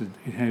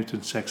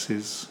inheritance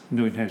taxes,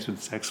 no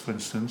inheritance tax, for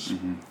instance.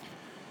 Mm-hmm.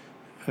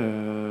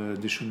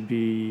 There should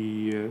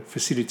be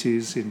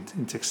facilities in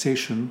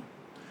taxation.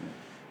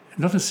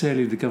 Not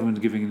necessarily the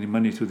government giving any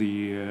money to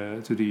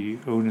the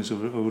owners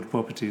of old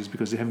properties,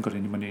 because they haven't got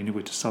any money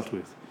anyway to start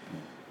with.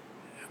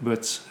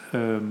 But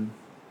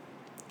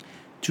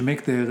to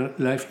make their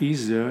life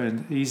easier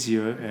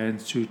and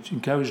to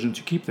encourage them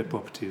to keep their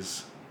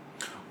properties.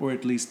 Or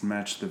at least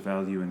match the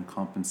value and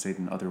compensate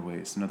in other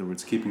ways. In other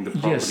words, keeping the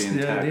property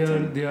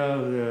intact. They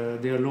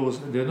are laws.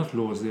 They are not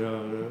laws. They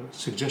are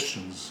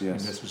suggestions in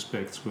that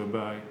respect,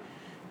 whereby,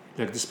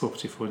 like this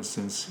property, for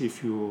instance,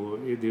 if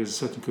there's a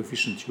certain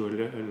coefficient you're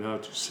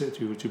allowed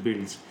to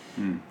build,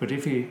 but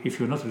if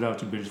you're not allowed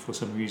to build for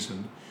some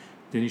reason,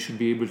 then you should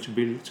be able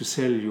to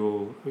sell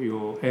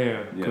your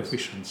air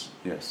coefficients.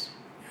 Yes.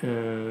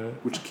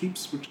 Which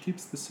keeps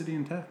the city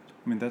intact.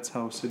 I mean, that's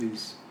how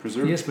cities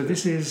preserve. Yes, but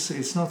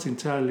it's not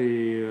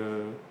entirely.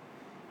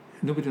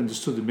 Nobody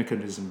understood the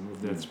mechanism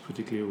of that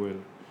particularly well,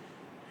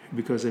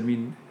 because I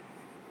mean,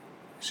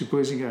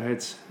 supposing I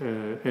had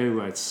air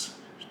rights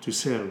to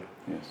sell,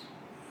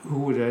 who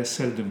would I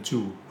sell them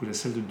to? Would I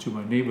sell them to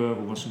my neighbor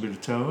who wants to build a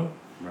tower,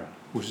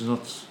 which is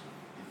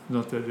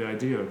not the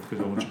idea, because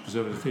I want to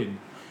preserve the thing?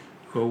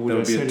 Or would that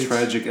would be a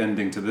tragic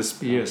ending to this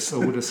point. Yes,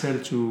 or would I sell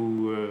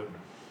to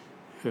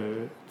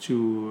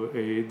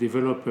a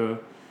developer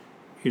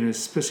in a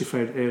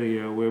specified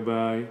area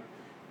whereby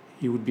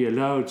he would be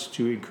allowed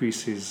to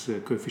increase his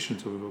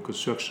coefficient of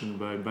construction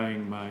by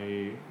buying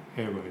my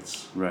air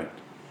rights. Right.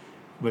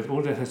 But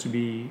all that has to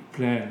be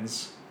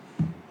plans,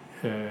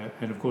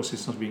 and of course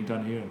it's not being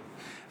done here.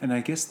 And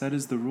I guess that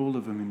is the role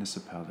of a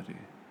municipality,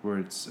 where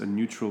it's a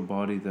neutral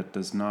body that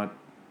does not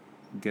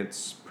get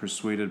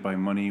persuaded by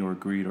money or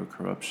greed or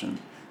corruption.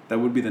 That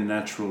would be the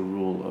natural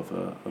role of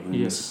a municipality.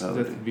 Yes, that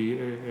would be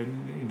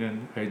in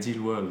an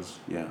ideal world.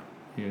 Yeah.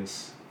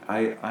 Yes.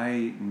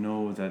 I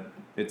know that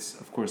it's,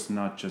 of course,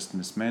 not just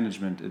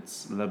mismanagement,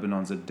 it's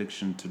Lebanon's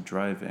addiction to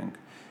driving.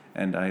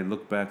 And I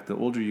look back, the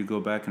older you go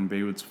back in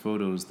Beirut's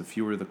photos, the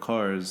fewer the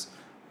cars,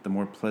 the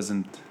more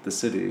pleasant the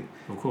city.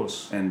 Of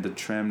course. And the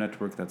tram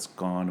network that's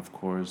gone, of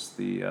course.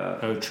 The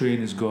our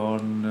train is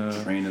gone.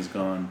 Train is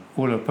gone.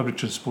 All our public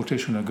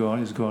transportation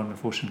is gone,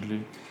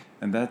 unfortunately.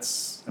 And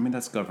that's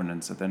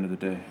governance at the end of the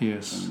day.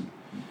 Yes. And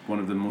one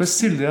of the most. But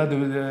still,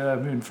 I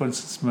mean, for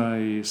instance,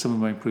 some of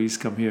my employees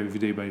come here every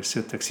day by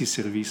taxi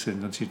service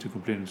and don't seem to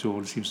complain at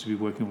all. It seems to be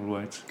working all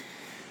right.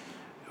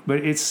 But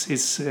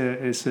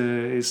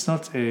it's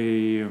not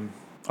a.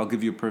 I'll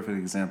give you a perfect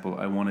example.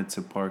 I wanted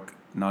to park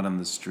not on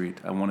the street.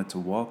 I wanted to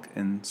walk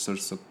in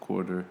Sursock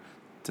quarter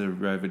to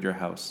arrive at your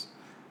house.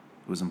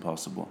 It was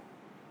impossible.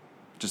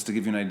 Just to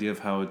give you an idea of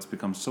how it's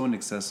become so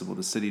inaccessible,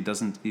 the city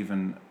doesn't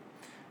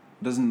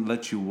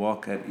let you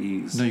walk at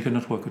ease. No, you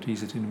cannot walk at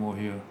ease anymore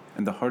here.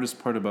 And the hardest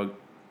part about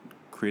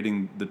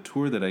creating the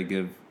tour that I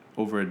give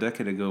over a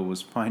decade ago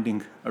was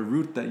finding a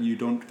route that you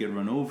don't get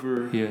run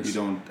over. Yes. You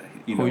don't,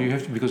 Or you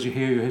have to, because you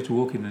have to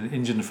walk in an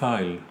engine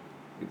file.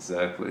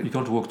 Exactly. You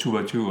can't walk 2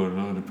 by 2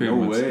 on the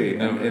pavement. No way.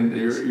 And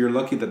you're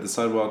lucky that the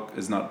sidewalk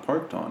is not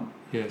parked on.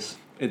 Yes.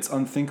 It's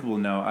unthinkable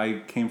now.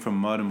 I came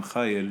from Marim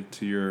Khayel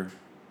to your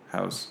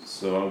house.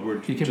 So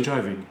you came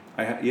driving?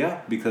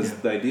 Because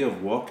the idea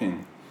of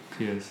walking.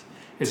 Yes.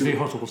 It's very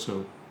hot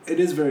also. It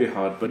is very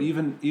hot, but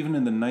even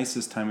in the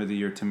nicest time of the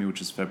year to me,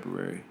 which is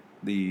February,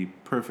 the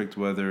perfect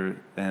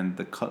weather and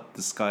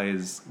the sky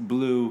is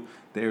blue,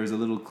 the air is a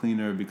little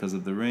cleaner because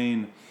of the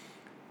rain.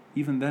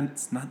 Even then,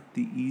 it's not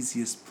the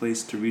easiest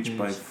place to reach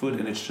by foot,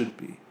 and it should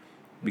be,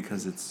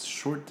 because it's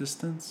short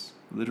distance,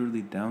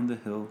 literally down the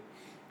hill.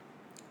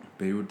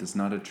 Beirut does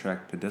not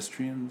attract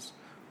pedestrians.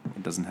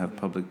 It doesn't have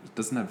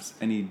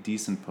any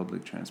decent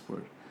public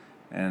transport,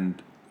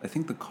 and I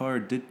think the car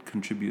did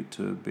contribute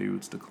to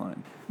Beirut's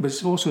decline. But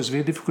it's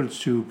very difficult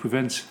to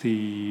prevent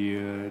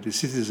the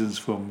citizens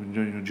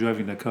from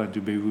driving their car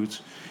into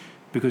Beirut,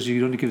 because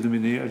you don't give them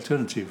any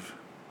alternative.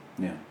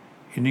 Yeah.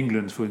 In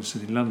England, for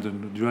instance, in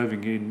London,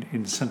 driving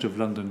in the centre of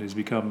London has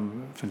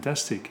become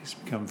fantastic. It's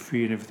become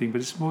free and everything,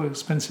 but it's more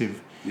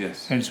expensive.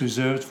 Yes. And it's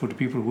reserved for the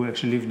people who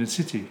actually live in the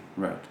city.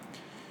 Right.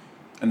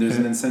 And there's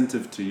an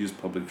incentive to use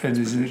public transport.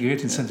 And there's a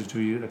great incentive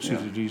to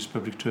use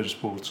public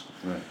transport.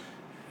 Right.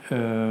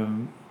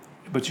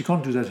 But you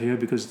can't do that here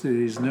because there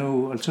is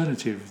no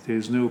alternative. There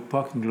is no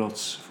parking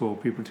lots for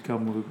people to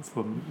come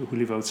who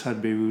live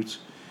outside Beirut.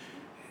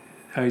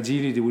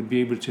 Ideally, they would be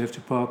able to have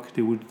to park.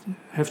 They would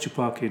have to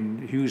park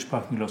in huge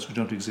parking lots which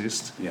don't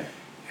exist. Yeah.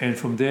 And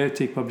from there,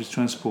 take public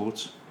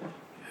transport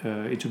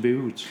into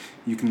Beirut.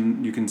 You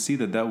can see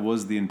that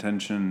was the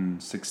intention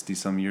 60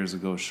 some years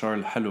ago.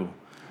 Charles Hallo,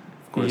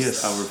 of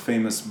course, our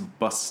famous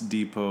bus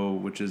depot,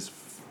 which is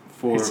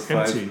 4 or 5.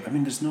 Empty. I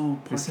mean, there's no.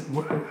 I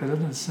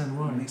don't understand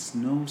why. It makes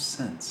no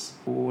sense.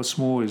 What's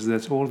more is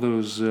that all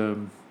those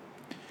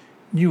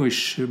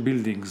newish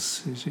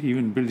buildings,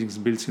 even buildings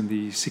built in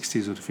the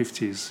 60s or the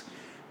 50s,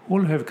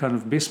 all have kind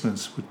of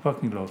basements with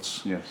parking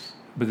lots. Yes.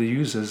 But they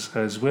use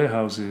as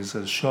warehouses,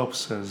 as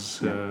shops, as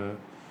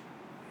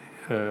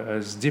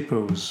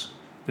depots.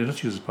 They're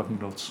not used as parking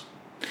lots.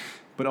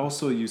 But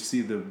also you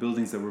see the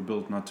buildings that were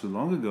built not too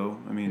long ago.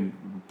 I mean,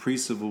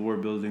 pre-Civil War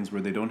buildings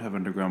where they don't have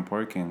underground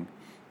parking,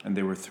 and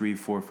they were 3,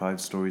 4, 5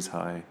 stories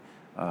high.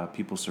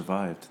 People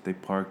survived. They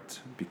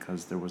parked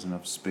because there was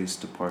enough space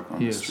to park on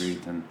the street,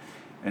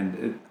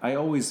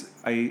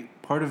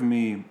 part of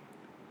me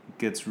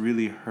gets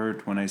really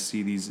hurt when I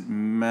see these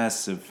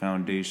massive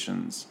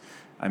foundations.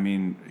 I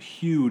mean,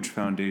 huge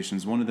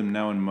foundations. One of them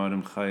now in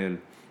Marem Khayel,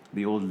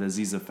 the old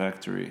Laziza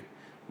factory,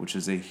 which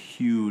is a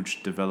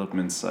huge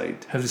development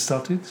site. Have they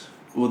started?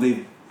 Well,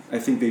 I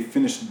think they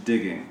finished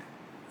digging.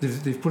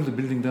 They've pulled the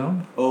building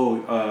down?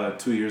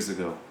 2 years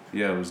ago.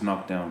 Yeah, it was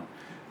knocked down.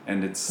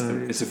 And it's a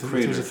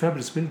crater. It was a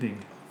fabulous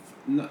building.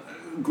 No,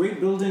 great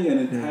building, and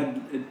it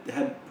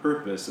had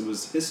purpose. It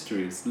was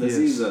history. It's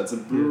Laziza. It's a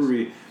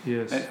brewery.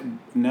 Yes.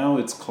 Now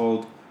it's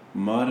called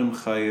Marem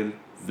Khayel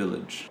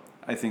Village.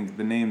 I think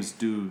the names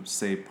do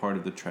say part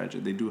of the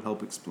tragedy. They do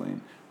help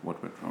explain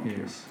what went wrong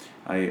here.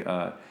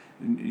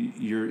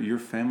 Your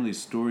family's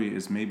story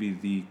is maybe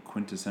the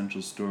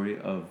quintessential story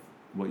of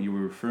what you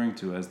were referring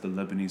to as the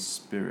Lebanese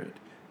spirit,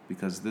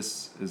 because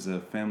this is a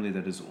family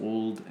that is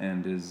old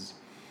and is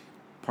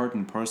part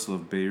and parcel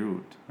of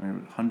Beirut.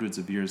 Hundreds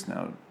of years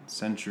now,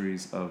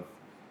 centuries of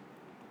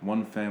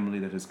one family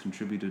that has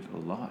contributed a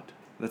lot.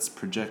 Let's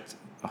project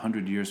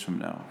 100 years from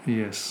now.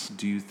 Yes.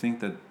 Do you think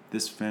that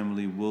this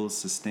family will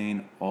sustain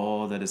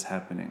all that is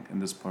happening in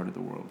this part of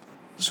the world?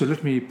 So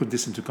let me put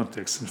this into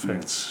context, in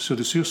fact. So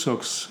the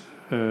Sursocks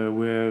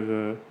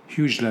were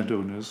huge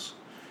landowners,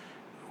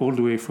 all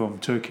the way from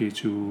Turkey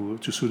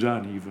to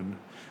Sudan even,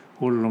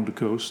 all along the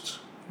coast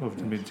of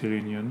the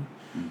Mediterranean.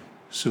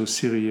 So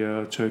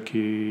Syria,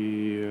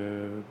 Turkey,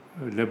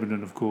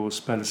 Lebanon, of course,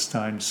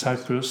 Palestine,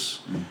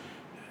 Cyprus,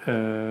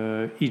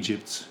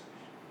 Egypt,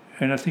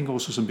 and I think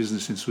also some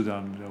business in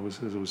Sudan,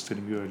 as I was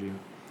telling you earlier.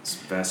 It's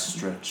a vast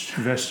stretch.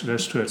 Vast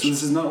stretch. So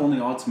this is not only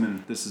Ottoman,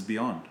 this is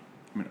beyond.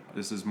 I mean,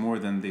 this is more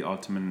than the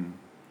Ottoman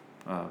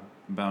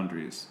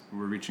boundaries.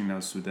 We're reaching now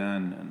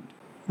Sudan and...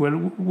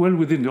 Well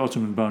within the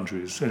Ottoman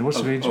boundaries. And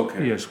what's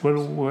yes.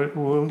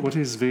 What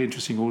is very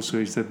interesting also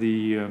is that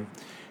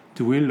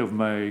the will of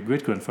my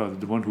great-grandfather,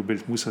 the one who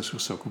built Musa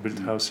Sursock, who built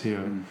the house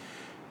here,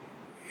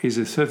 is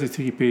a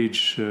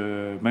 33-page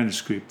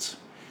manuscript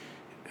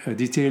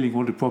detailing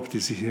all the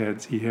properties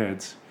he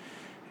had.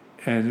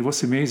 And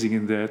what's amazing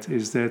in that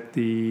is that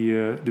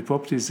the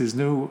properties, there's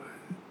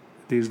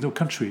no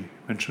country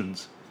mentioned.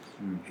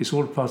 It's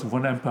all part of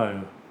one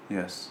empire.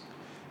 Yes.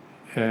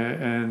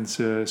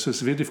 So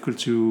it's very difficult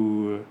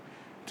to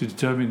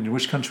determine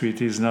which country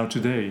it is now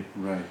today.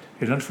 Right.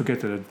 And don't forget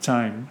that at the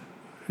time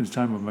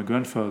of my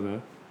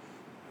grandfather,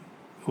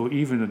 or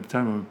even at the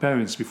time of my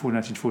parents, before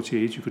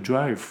 1948, you could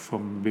drive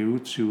from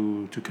Beirut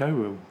to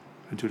Cairo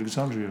and to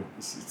Alexandria.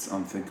 It's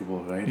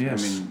unthinkable, right?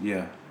 Yes. I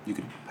mean, you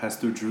could pass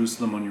through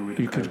Jerusalem on your way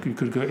to Cairo. You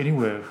could go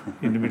anywhere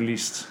in the Middle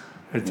East.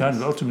 At the time,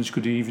 the Ottomans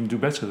could even do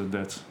better than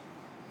that.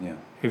 Yeah.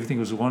 Everything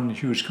was one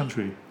huge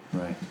country.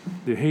 Right.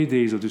 The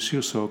heydays of the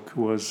Sursock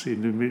was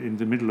in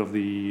the middle of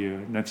the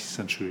 19th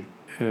century,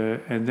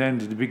 and then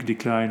the big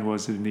decline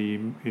was in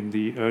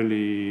the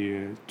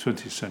early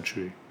 20th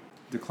century.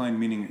 Decline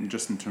meaning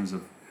just in terms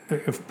of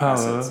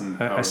power,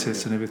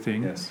 assets and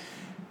everything. Yes.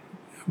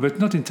 But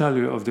not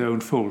entirely of their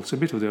own faults. A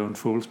bit of their own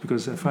faults,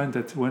 because I find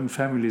that when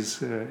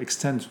families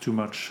extend too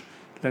much,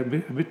 a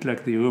bit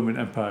like the Roman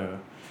Empire,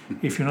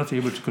 if you're not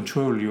able to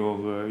control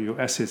your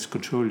assets,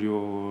 control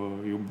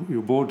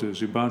your borders,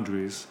 your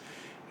boundaries,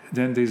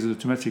 then there's an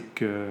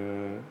automatic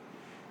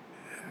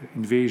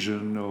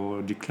invasion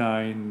or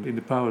decline in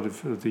the power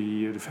of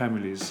the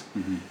families.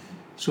 Mm-hmm.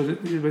 So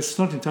it's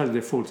not entirely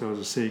their fault, as I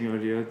was saying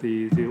earlier.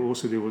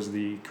 There was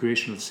the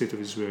creation of the State of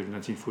Israel in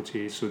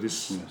 1948, so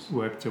this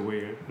wiped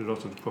away a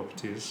lot of the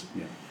properties.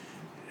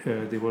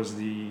 Yeah. There was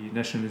the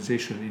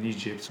nationalization in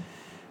Egypt.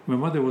 My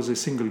mother was a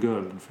single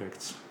girl, in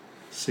fact,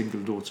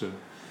 single daughter.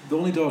 The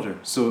only daughter.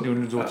 The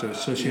only daughter.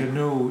 So she had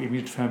no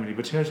immediate family,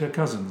 but she had her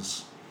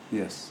cousins.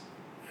 Yes.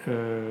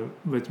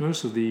 But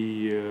most of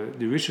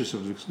the richest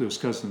of those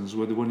cousins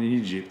were the one in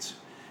Egypt,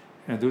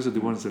 and those are the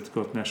ones that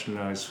got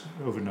nationalized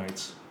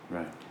overnight.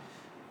 Right.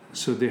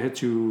 So they had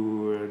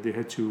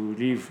to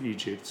leave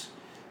Egypt.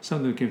 Some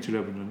of them came to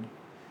Lebanon,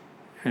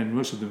 and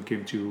most of them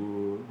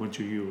went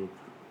to Europe.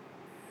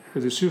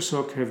 The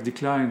Sursock have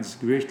declined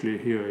greatly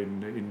here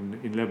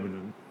in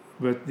Lebanon,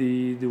 but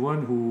the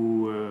one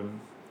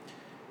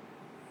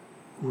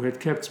who had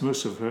kept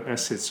most of her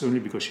assets only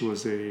because she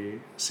was a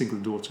single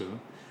daughter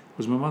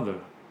was my mother.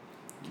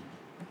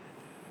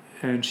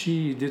 And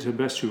she did her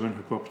best to run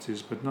her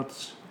properties, but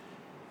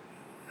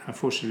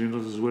unfortunately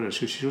not as well as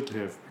she should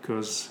have,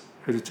 because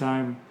at the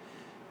time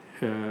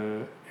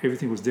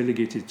everything was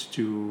delegated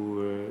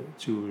to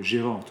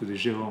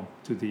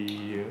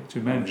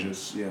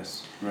managers.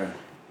 Yes, right.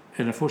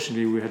 And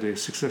unfortunately we had a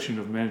succession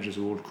of managers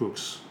who were all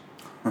crooks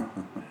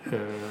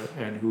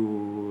and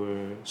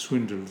who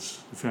swindled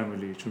the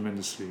family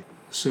tremendously.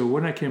 So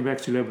when I came back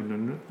to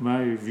Lebanon,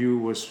 my view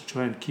was to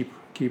try and keep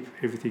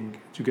everything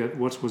together,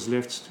 what was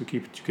left to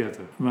keep it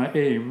together. My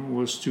aim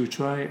was to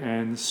try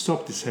and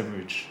stop this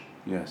hemorrhage.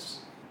 Yes.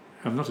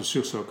 I'm not a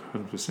Sursock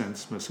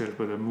 100% myself,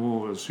 but I'm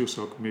more a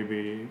Sursock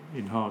maybe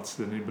in heart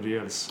than anybody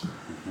else.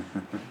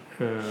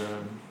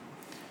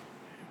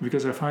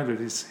 Because I find that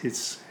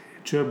it's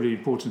terribly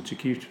important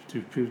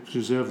to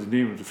preserve the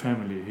name of the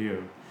family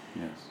here.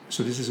 Yes.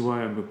 So this is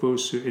why I'm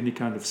opposed to any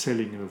kind of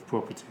selling of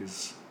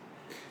properties.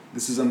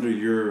 This is under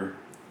your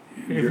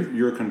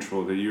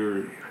control. That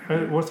you're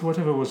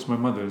whatever was my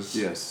mother's.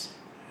 Yes.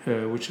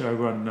 Which I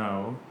run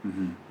now.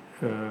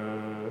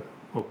 Mm-hmm.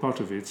 Or part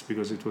of it,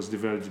 because it was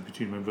divided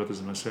between my brothers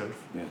and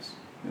myself. Yes.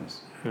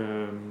 Yes.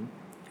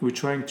 We're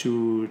trying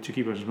to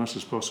keep as much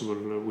as possible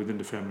within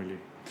the family.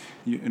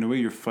 In a way,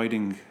 you're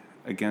fighting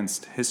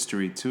against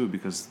history too,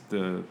 because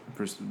the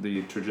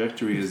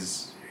trajectory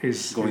is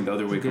going the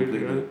other way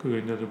completely.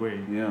 Going the other way.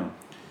 Yeah.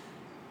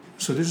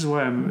 So this is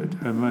why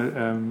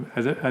I'm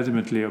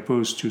adamantly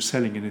opposed to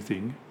selling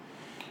anything.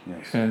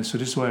 Yes. And so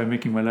this is why I'm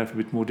making my life a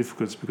bit more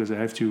difficult, because I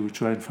have to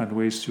try and find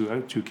ways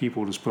to keep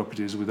all those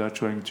properties without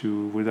having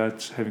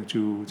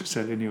to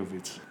sell any of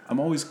it.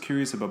 I'm always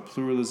curious about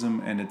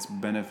pluralism and its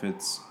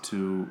benefits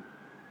to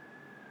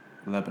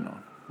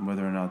Lebanon,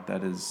 whether or not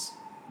that is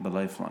the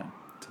lifeline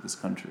to this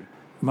country.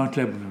 Mount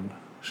Lebanon,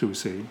 shall we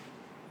say,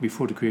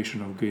 before the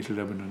creation of Greater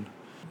Lebanon,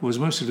 was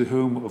mostly the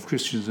home of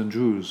Christians and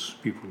Druze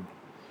people.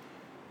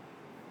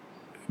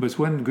 But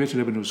when Greater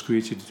Lebanon was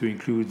created to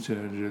include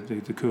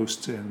the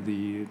coast and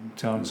the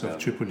towns of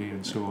Tripoli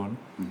and so on,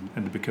 mm-hmm.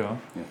 and the Bekaa,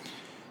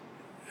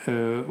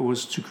 yes.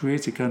 Was to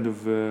create a kind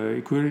of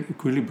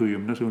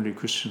equilibrium, not only a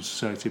Christian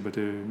society but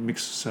a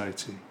mixed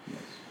society.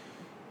 Yes.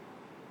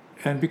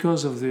 And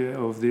because of the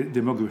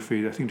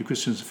demography, I think the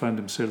Christians find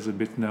themselves a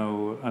bit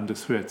now under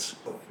threat.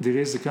 There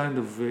is a kind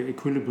of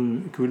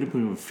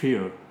equilibrium of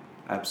fear.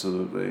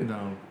 Absolutely.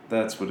 Now.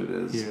 That's what it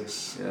is.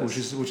 Yes.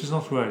 Which is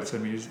not right. I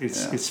mean,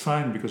 it's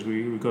fine because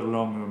we got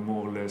along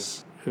more or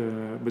less,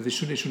 but it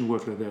shouldn't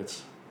work like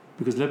that,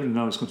 because Lebanon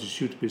now is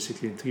constituted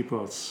basically in three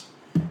parts.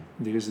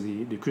 There is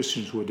the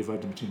Christians who are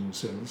divided between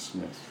themselves,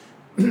 yes.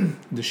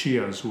 the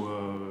Shias who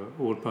are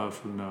all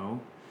powerful now,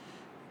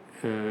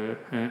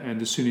 and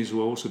the Sunnis who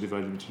are also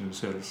divided between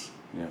themselves.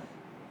 Yeah.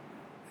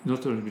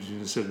 Not only between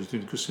themselves,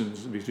 between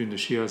Christians, between the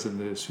Shias and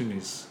the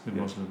Sunnis, the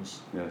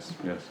Muslims. Yes.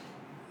 Yes.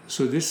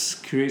 So this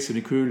creates an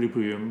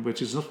equilibrium,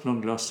 which is not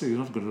long-lasting. It's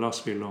not going to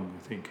last very long,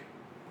 I think.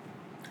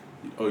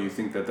 Oh, you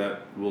think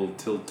that will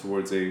tilt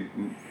towards a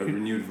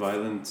renewed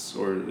violence,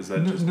 or is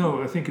that just...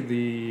 No, I think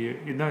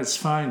it's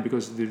fine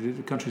because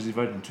the country is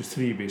divided into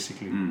three,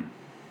 basically,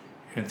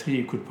 and three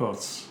equal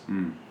parts.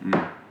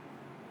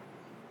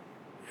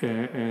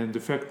 And the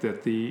fact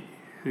that the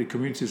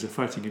communities are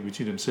fighting in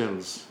between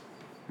themselves,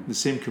 the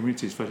same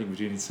community is fighting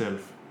between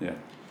itself,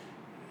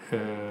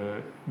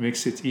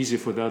 makes it easier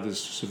for the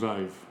others to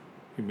survive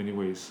in many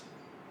ways.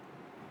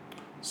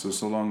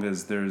 So long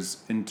as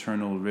there's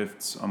internal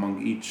rifts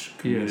among each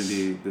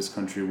community, this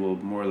country will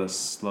more or less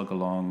slug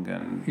along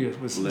and yes,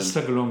 but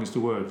slug along is the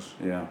word.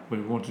 Yeah. But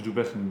we want to do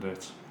better than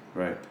that.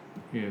 Right.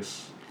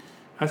 Yes.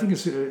 I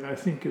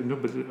think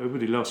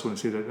nobody laughs when I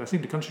say that. I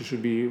think the country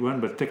should be run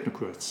by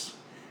technocrats.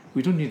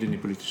 We don't need any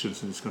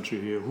politicians in this country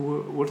here.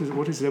 What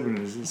is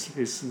Lebanon?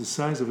 It's the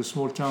size of a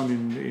small town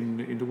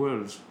in the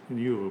world, in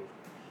Europe.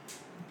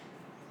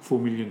 4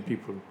 million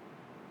people,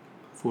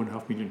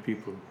 4.5 million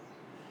people.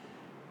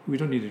 We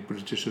don't need any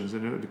politicians,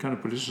 and the kind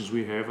of politicians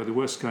we have are the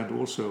worst kind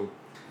also.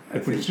 A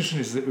politician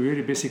is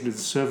really basically the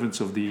servants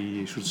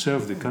should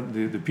serve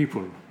the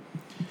people.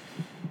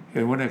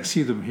 And when I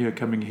see them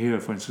coming here,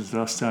 for instance,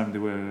 last time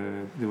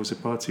there was a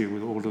party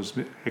with all those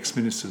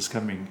ex-ministers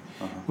coming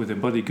with their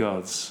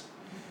bodyguards.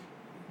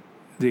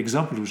 The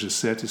example which is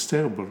set is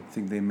terrible. I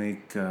think they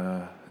make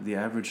the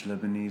average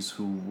Lebanese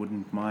who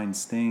wouldn't mind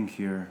staying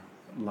here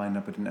line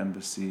up at an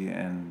embassy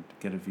and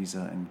get a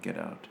visa and get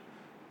out.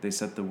 They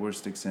set the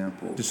worst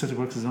example. They set the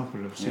worst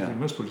example.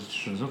 Most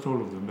politicians, not all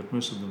of them, but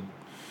most of them.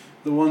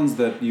 The ones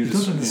that you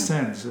don't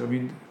understand. I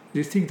mean,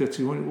 they think that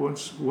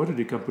why do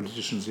they become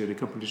politicians here? They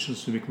become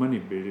politicians to make money,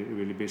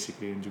 really,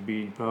 basically, and to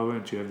be in power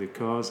and to have their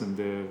cars and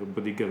their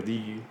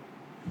bodyguardie.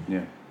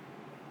 Yeah.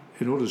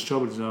 And all those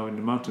troubles now in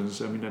the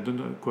mountains. I mean, I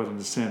don't quite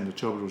understand the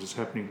trouble which is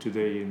happening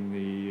today in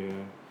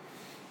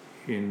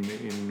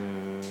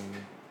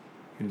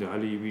the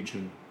Ali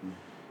region.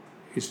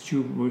 It's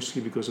due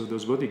mostly because of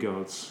those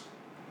bodyguards.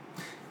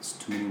 There's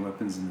too many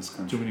weapons in this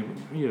country.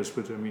 Yes,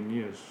 but I mean,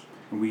 yes.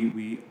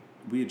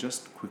 We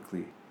adjust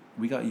quickly.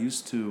 We got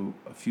used to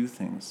a few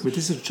things. But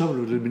this is the trouble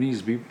with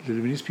Lebanese people. The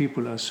Lebanese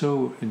people are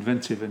so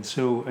inventive and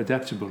so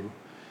adaptable.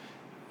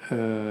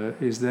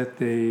 Is that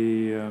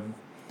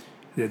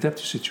they adapt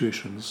to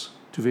situations,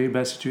 to very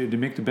bad situations. They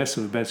make the best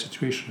of a bad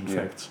situation, in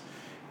fact.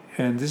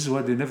 And this is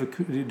why they never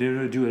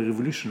do a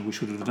revolution. We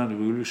should have done a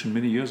revolution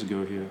many years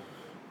ago here.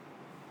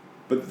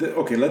 But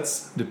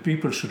the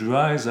people should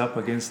rise up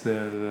against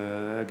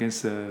their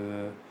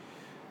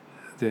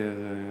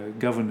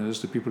governors,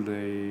 the people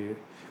they.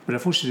 But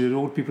unfortunately, the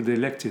old people they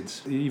elected,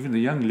 even the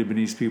young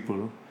Lebanese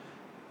people,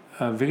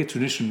 are very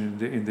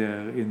traditional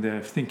in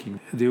their thinking.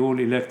 They all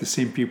elect the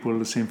same people,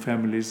 the same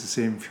families, the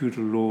same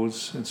feudal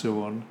lords, and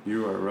so on.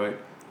 You are right.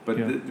 But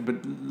Yeah.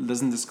 but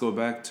doesn't this go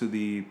back to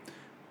the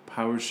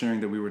power sharing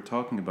that we were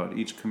talking about?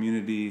 Each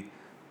community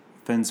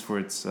fends for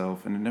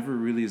itself, and it never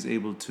really is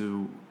able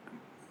to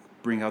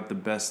bring out the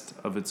best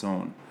of its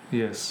own.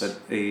 Yes. That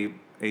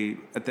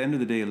at the end of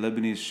the day, a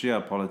Lebanese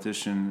Shia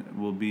politician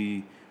will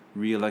be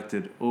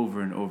re-elected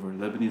over and over.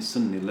 Lebanese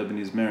Sunni,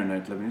 Lebanese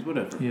Maronite, Lebanese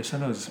whatever. Yes, I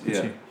know. It's a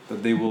pity. Yeah,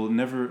 that they will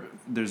never.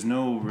 There's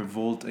no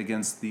revolt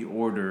against the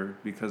order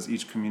because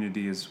each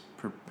community is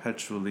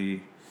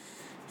perpetually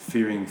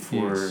fearing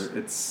for Yes.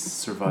 its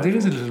survival. There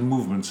is a little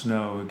movement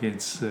now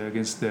against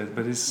that,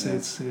 but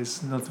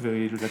it's not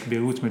very like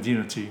Beirut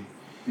Medinati.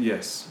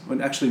 Yes,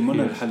 when actually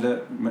Mona Yes.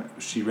 Al-Hala,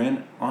 she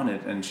ran on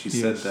it and she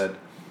said Yes. that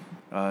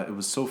it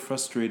was so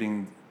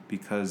frustrating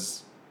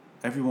because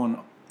everyone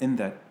in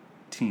that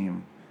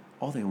team,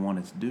 all they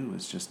wanted to do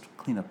is just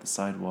clean up the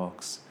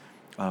sidewalks,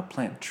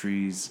 plant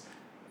trees,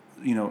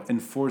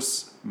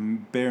 enforce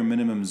bare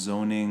minimum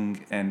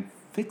zoning and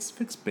fix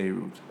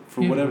Beirut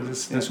for whatever.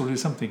 That's already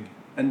something.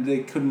 And they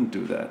couldn't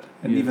do that.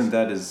 And Yes. even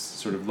that is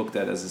sort of looked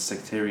at as a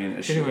sectarian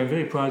issue. Anyway, I'm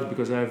very proud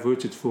because I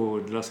voted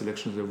for the last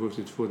elections. I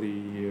voted for the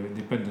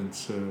independent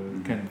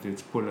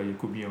candidate Paula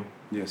Yacoubia.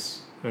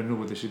 Yes. I don't know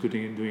whether she's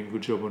doing a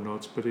good job or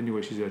not, but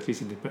anyway, she's at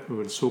least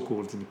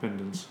so-called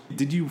independent.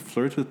 Did you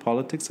flirt with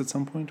politics at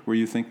some point? Were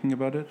you thinking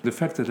about it? The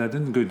fact that I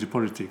didn't go into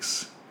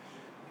politics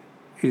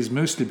is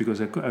mostly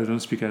because I don't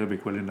speak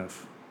Arabic well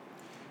enough.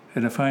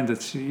 And I find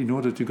that in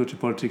order to go to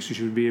politics, you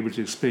should be able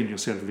to explain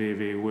yourself very,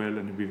 very well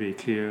and be very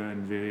clear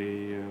and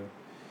very,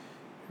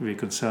 very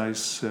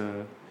concise.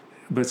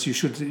 But you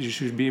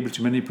should be able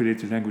to manipulate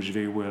the language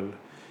very well.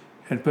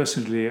 And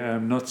personally,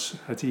 I'm not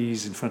at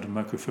ease in front of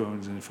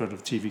microphones and in front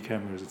of TV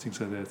cameras and things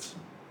like that.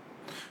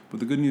 But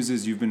the good news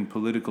is you've been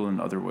political in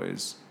other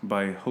ways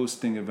by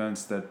hosting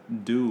events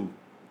that do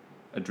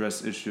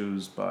address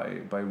issues,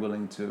 by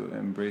willing to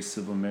embrace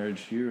civil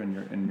marriage here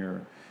in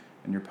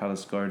your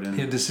palace garden.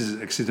 Yeah, this is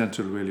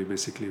accidental, really,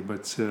 basically.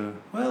 But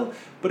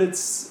but it's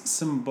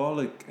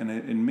symbolic,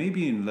 and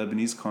maybe in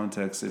Lebanese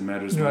context it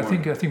matters more. I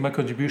think my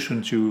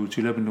contribution to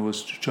Lebanon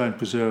was to try and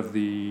preserve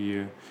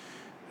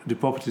the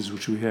properties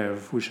which we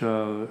have, which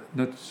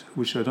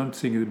I don't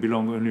think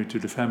belong only to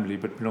the family,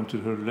 but belong to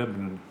the whole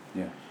Lebanon.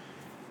 Yeah.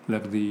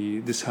 Like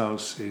this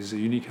house is a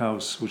unique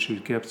house which should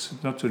be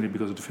kept not only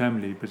because of the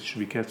family, but it should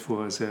be kept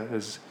for as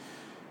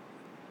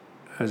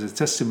a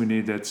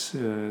testimony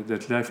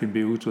that life in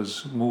Beirut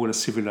was more or less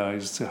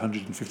civilized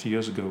 150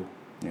 years ago.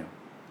 Yeah,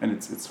 and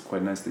it's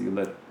quite nice that you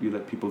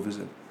let people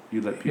visit,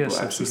 you let people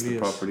access the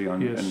property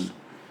on. Yes.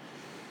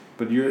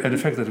 And the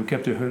fact that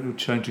we're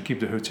trying to keep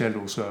the hotel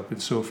also up in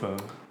Sofa.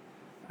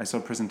 I saw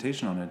a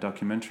presentation on a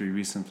documentary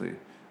recently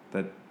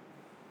that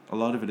a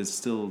lot of it is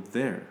still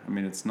there. I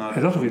mean, it's not...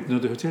 A lot of it,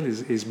 the hotel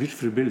is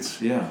beautifully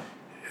built. Yeah.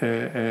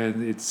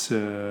 And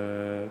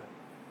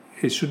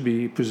it should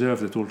be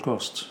preserved at all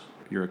costs.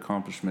 Your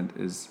accomplishment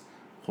is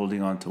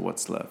holding on to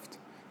what's left.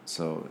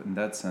 So in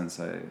that sense,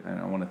 I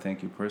want to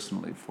thank you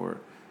personally for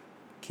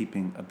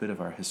keeping a bit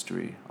of our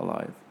history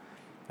alive.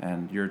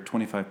 And you're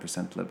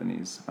 25%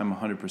 Lebanese. I'm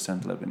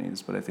 100%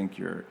 Lebanese, but I think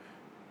you're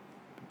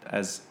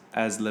as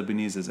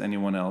Lebanese as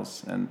anyone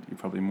else, and you're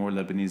probably more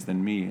Lebanese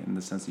than me in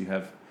the sense you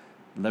have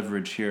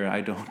leverage here.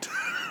 I don't.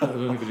 I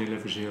don't have any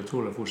leverage here at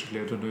all,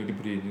 unfortunately. I don't know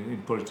anybody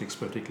in politics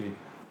particularly.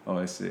 Oh,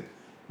 I see.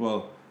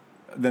 Well,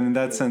 then in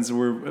that sense,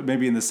 we're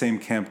maybe in the same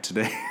camp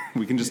today.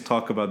 We can just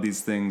talk about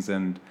these things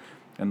and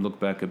look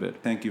back a bit.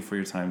 Thank you for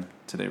your time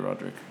today,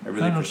 Roderick. I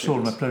really appreciate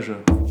it. My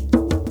pleasure.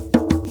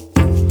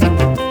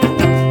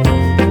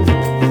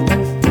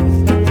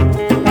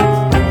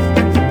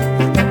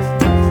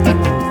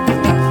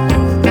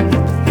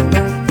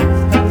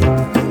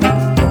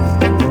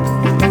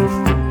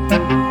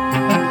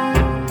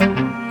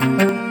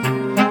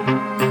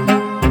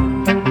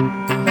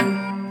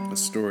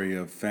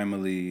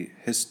 Family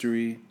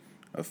history,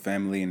 of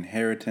family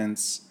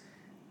inheritance,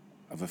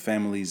 of a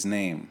family's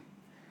name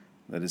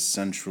that is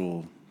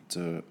central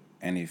to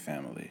any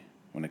family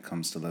when it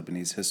comes to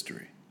Lebanese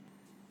history.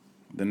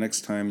 The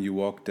next time you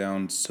walk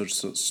down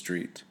Sursock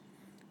Street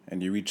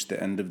and you reach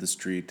the end of the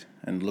street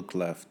and look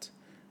left,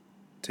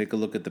 take a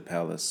look at the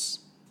palace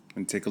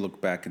and take a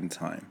look back in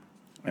time.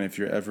 And if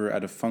you're ever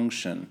at a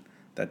function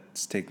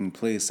that's taking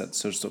place at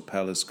Sursock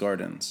Palace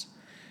Gardens,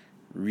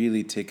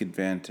 really take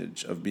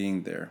advantage of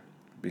being there,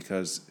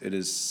 because it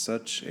is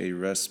such a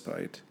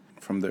respite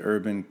from the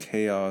urban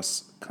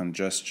chaos,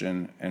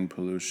 congestion, and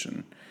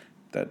pollution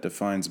that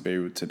defines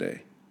Beirut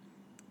today.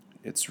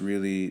 It's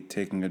really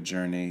taking a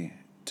journey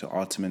to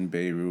Ottoman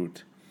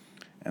Beirut,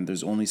 and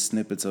there's only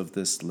snippets of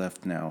this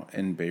left now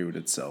in Beirut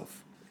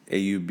itself.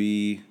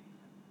 AUB,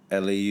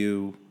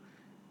 LAU,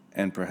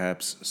 and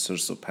perhaps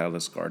Sursock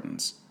Palace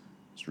Gardens.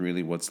 It's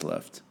really what's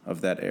left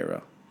of that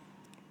era.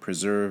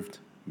 Preserved,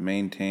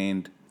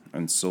 maintained,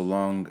 and so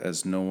long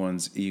as no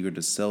one's eager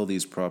to sell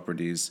these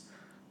properties,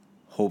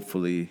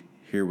 hopefully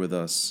here with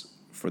us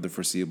for the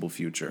foreseeable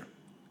future.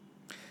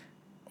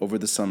 Over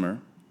the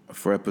summer,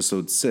 for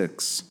episode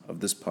 6 of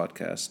this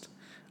podcast,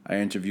 I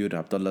interviewed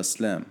Abdullah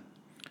Slam,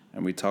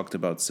 and we talked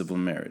about civil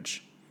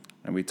marriage.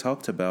 and we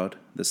talked about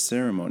the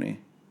ceremony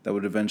that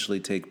would eventually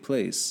take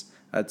place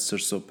at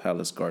Sursock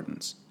Palace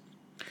Gardens.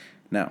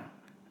 Now,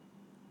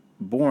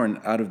 born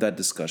out of that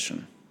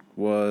discussion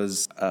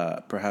was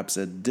perhaps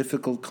a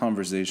difficult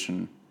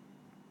conversation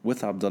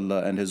with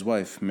Abdullah and his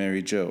wife,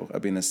 Mary Jo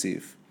Abi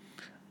Nassif,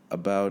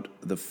 about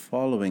the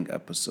following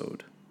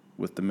episode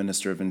with the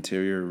Minister of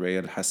Interior, Ray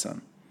Al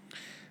Hassan.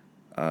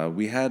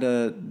 We had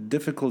a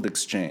difficult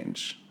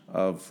exchange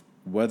of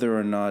whether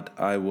or not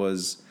I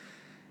was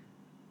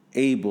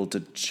able to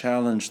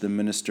challenge the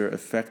minister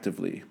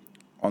effectively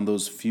on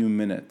those few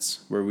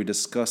minutes where we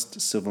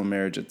discussed civil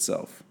marriage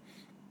itself.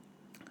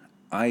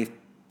 I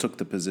took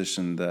the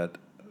position that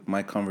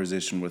my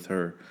conversation with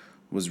her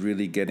was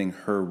really getting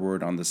her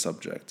word on the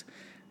subject,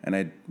 and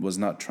I was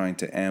not trying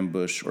to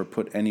ambush or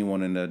put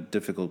anyone in a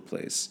difficult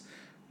place.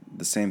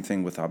 The same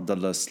thing with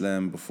Abdullah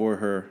Islam before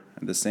her,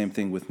 and the same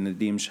thing with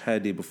Nadim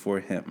Shahadi before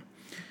him.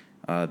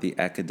 The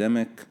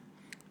academic,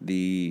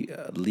 the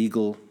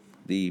legal,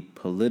 the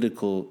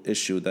political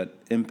issue that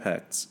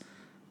impacts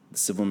the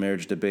civil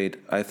marriage debate,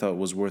 I thought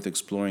was worth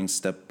exploring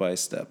step by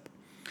step.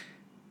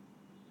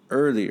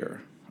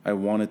 Earlier, I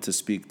wanted to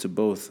speak to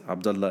both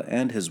Abdullah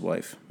and his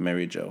wife,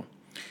 Mary Jo,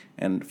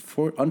 and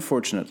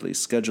unfortunately,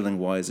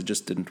 scheduling-wise, it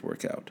just didn't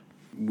work out.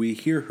 We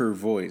hear her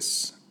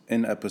voice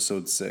in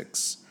episode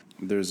 6.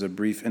 There's a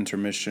brief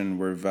intermission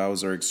where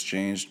vows are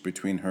exchanged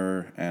between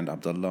her and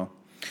Abdullah,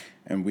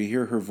 and we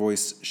hear her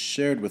voice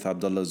shared with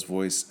Abdullah's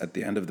voice at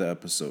the end of the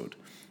episode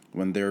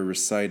when they're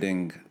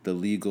reciting the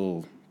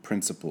legal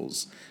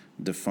principles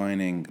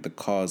defining the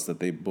cause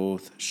that they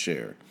both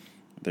share.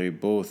 They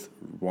both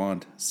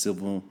want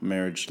civil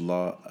marriage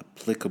law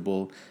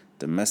applicable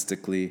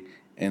domestically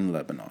in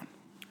Lebanon.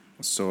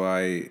 So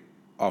I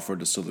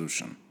offered a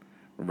solution.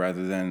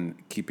 Rather than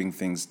keeping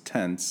things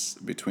tense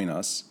between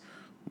us,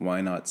 why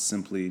not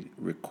simply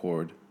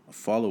record a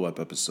follow-up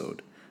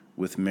episode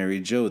with Mary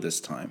Jo this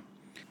time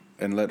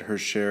and let her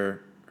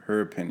share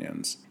her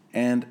opinions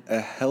and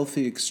a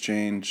healthy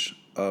exchange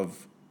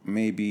of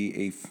maybe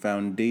a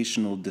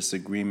foundational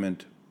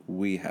disagreement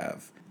we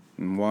have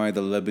and why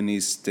the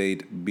Lebanese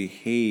state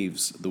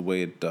behaves the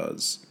way it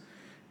does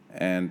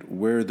and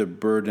where the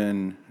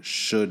burden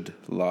should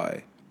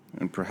lie,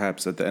 and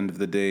perhaps at the end of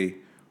the day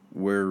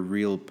where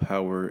real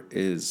power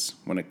is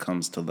when it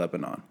comes to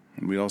Lebanon.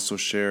 And we also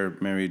share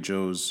Mary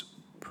Jo's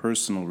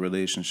personal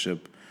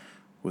relationship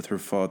with her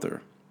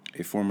father,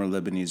 a former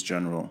Lebanese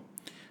general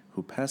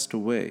who passed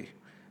away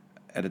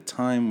at a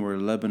time where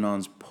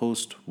Lebanon's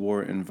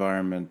post-war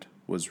environment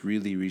was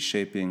really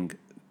reshaping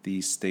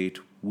the state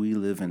we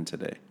live in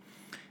today.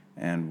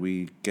 And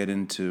we get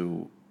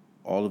into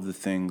all of the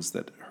things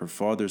that her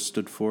father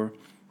stood for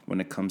when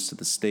it comes to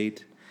the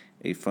state,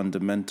 a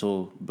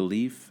fundamental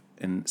belief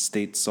in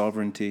state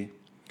sovereignty,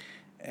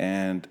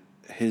 and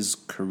his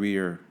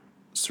career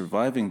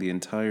surviving the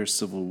entire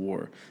civil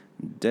war,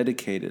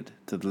 dedicated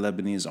to the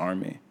Lebanese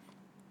army,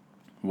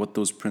 what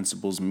those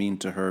principles mean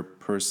to her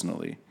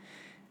personally,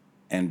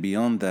 and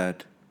beyond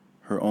that,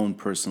 her own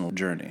personal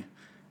journey.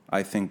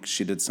 I think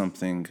she did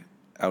something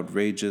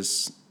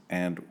outrageous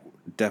and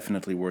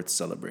definitely worth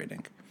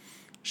celebrating.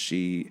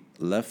 She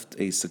left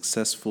a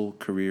successful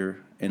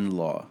career in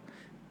law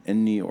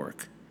in New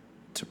York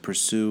to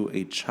pursue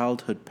a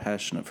childhood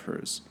passion of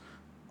hers,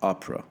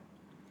 opera.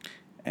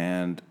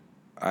 And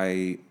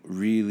I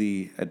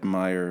really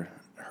admire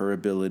her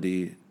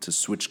ability to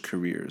switch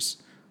careers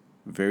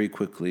very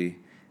quickly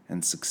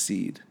and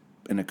succeed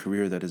in a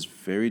career that is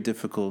very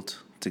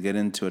difficult to get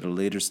into at a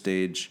later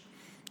stage.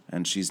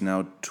 And she's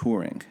now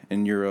touring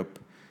in Europe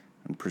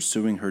and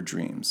pursuing her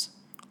dreams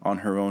on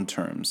her own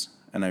terms.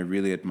 And I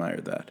really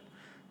admire that.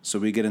 So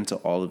we get into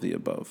all of the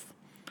above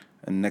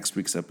in next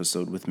week's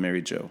episode with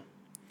Mary Jo.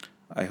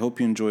 I hope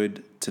you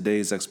enjoyed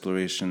today's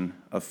exploration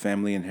of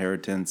family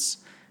inheritance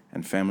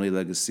and family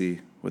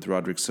legacy with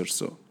Roderick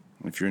Sursock.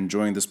 If you're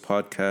enjoying this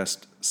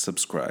podcast,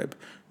 subscribe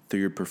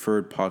through your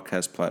preferred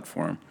podcast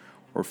platform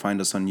or find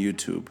us on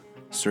YouTube.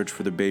 Search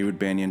for the Beirut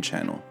Banyan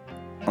channel.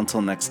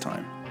 Until next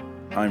time,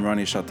 I'm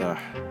Ronnie Shatah,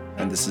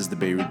 and this is the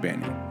Beirut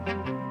Banyan.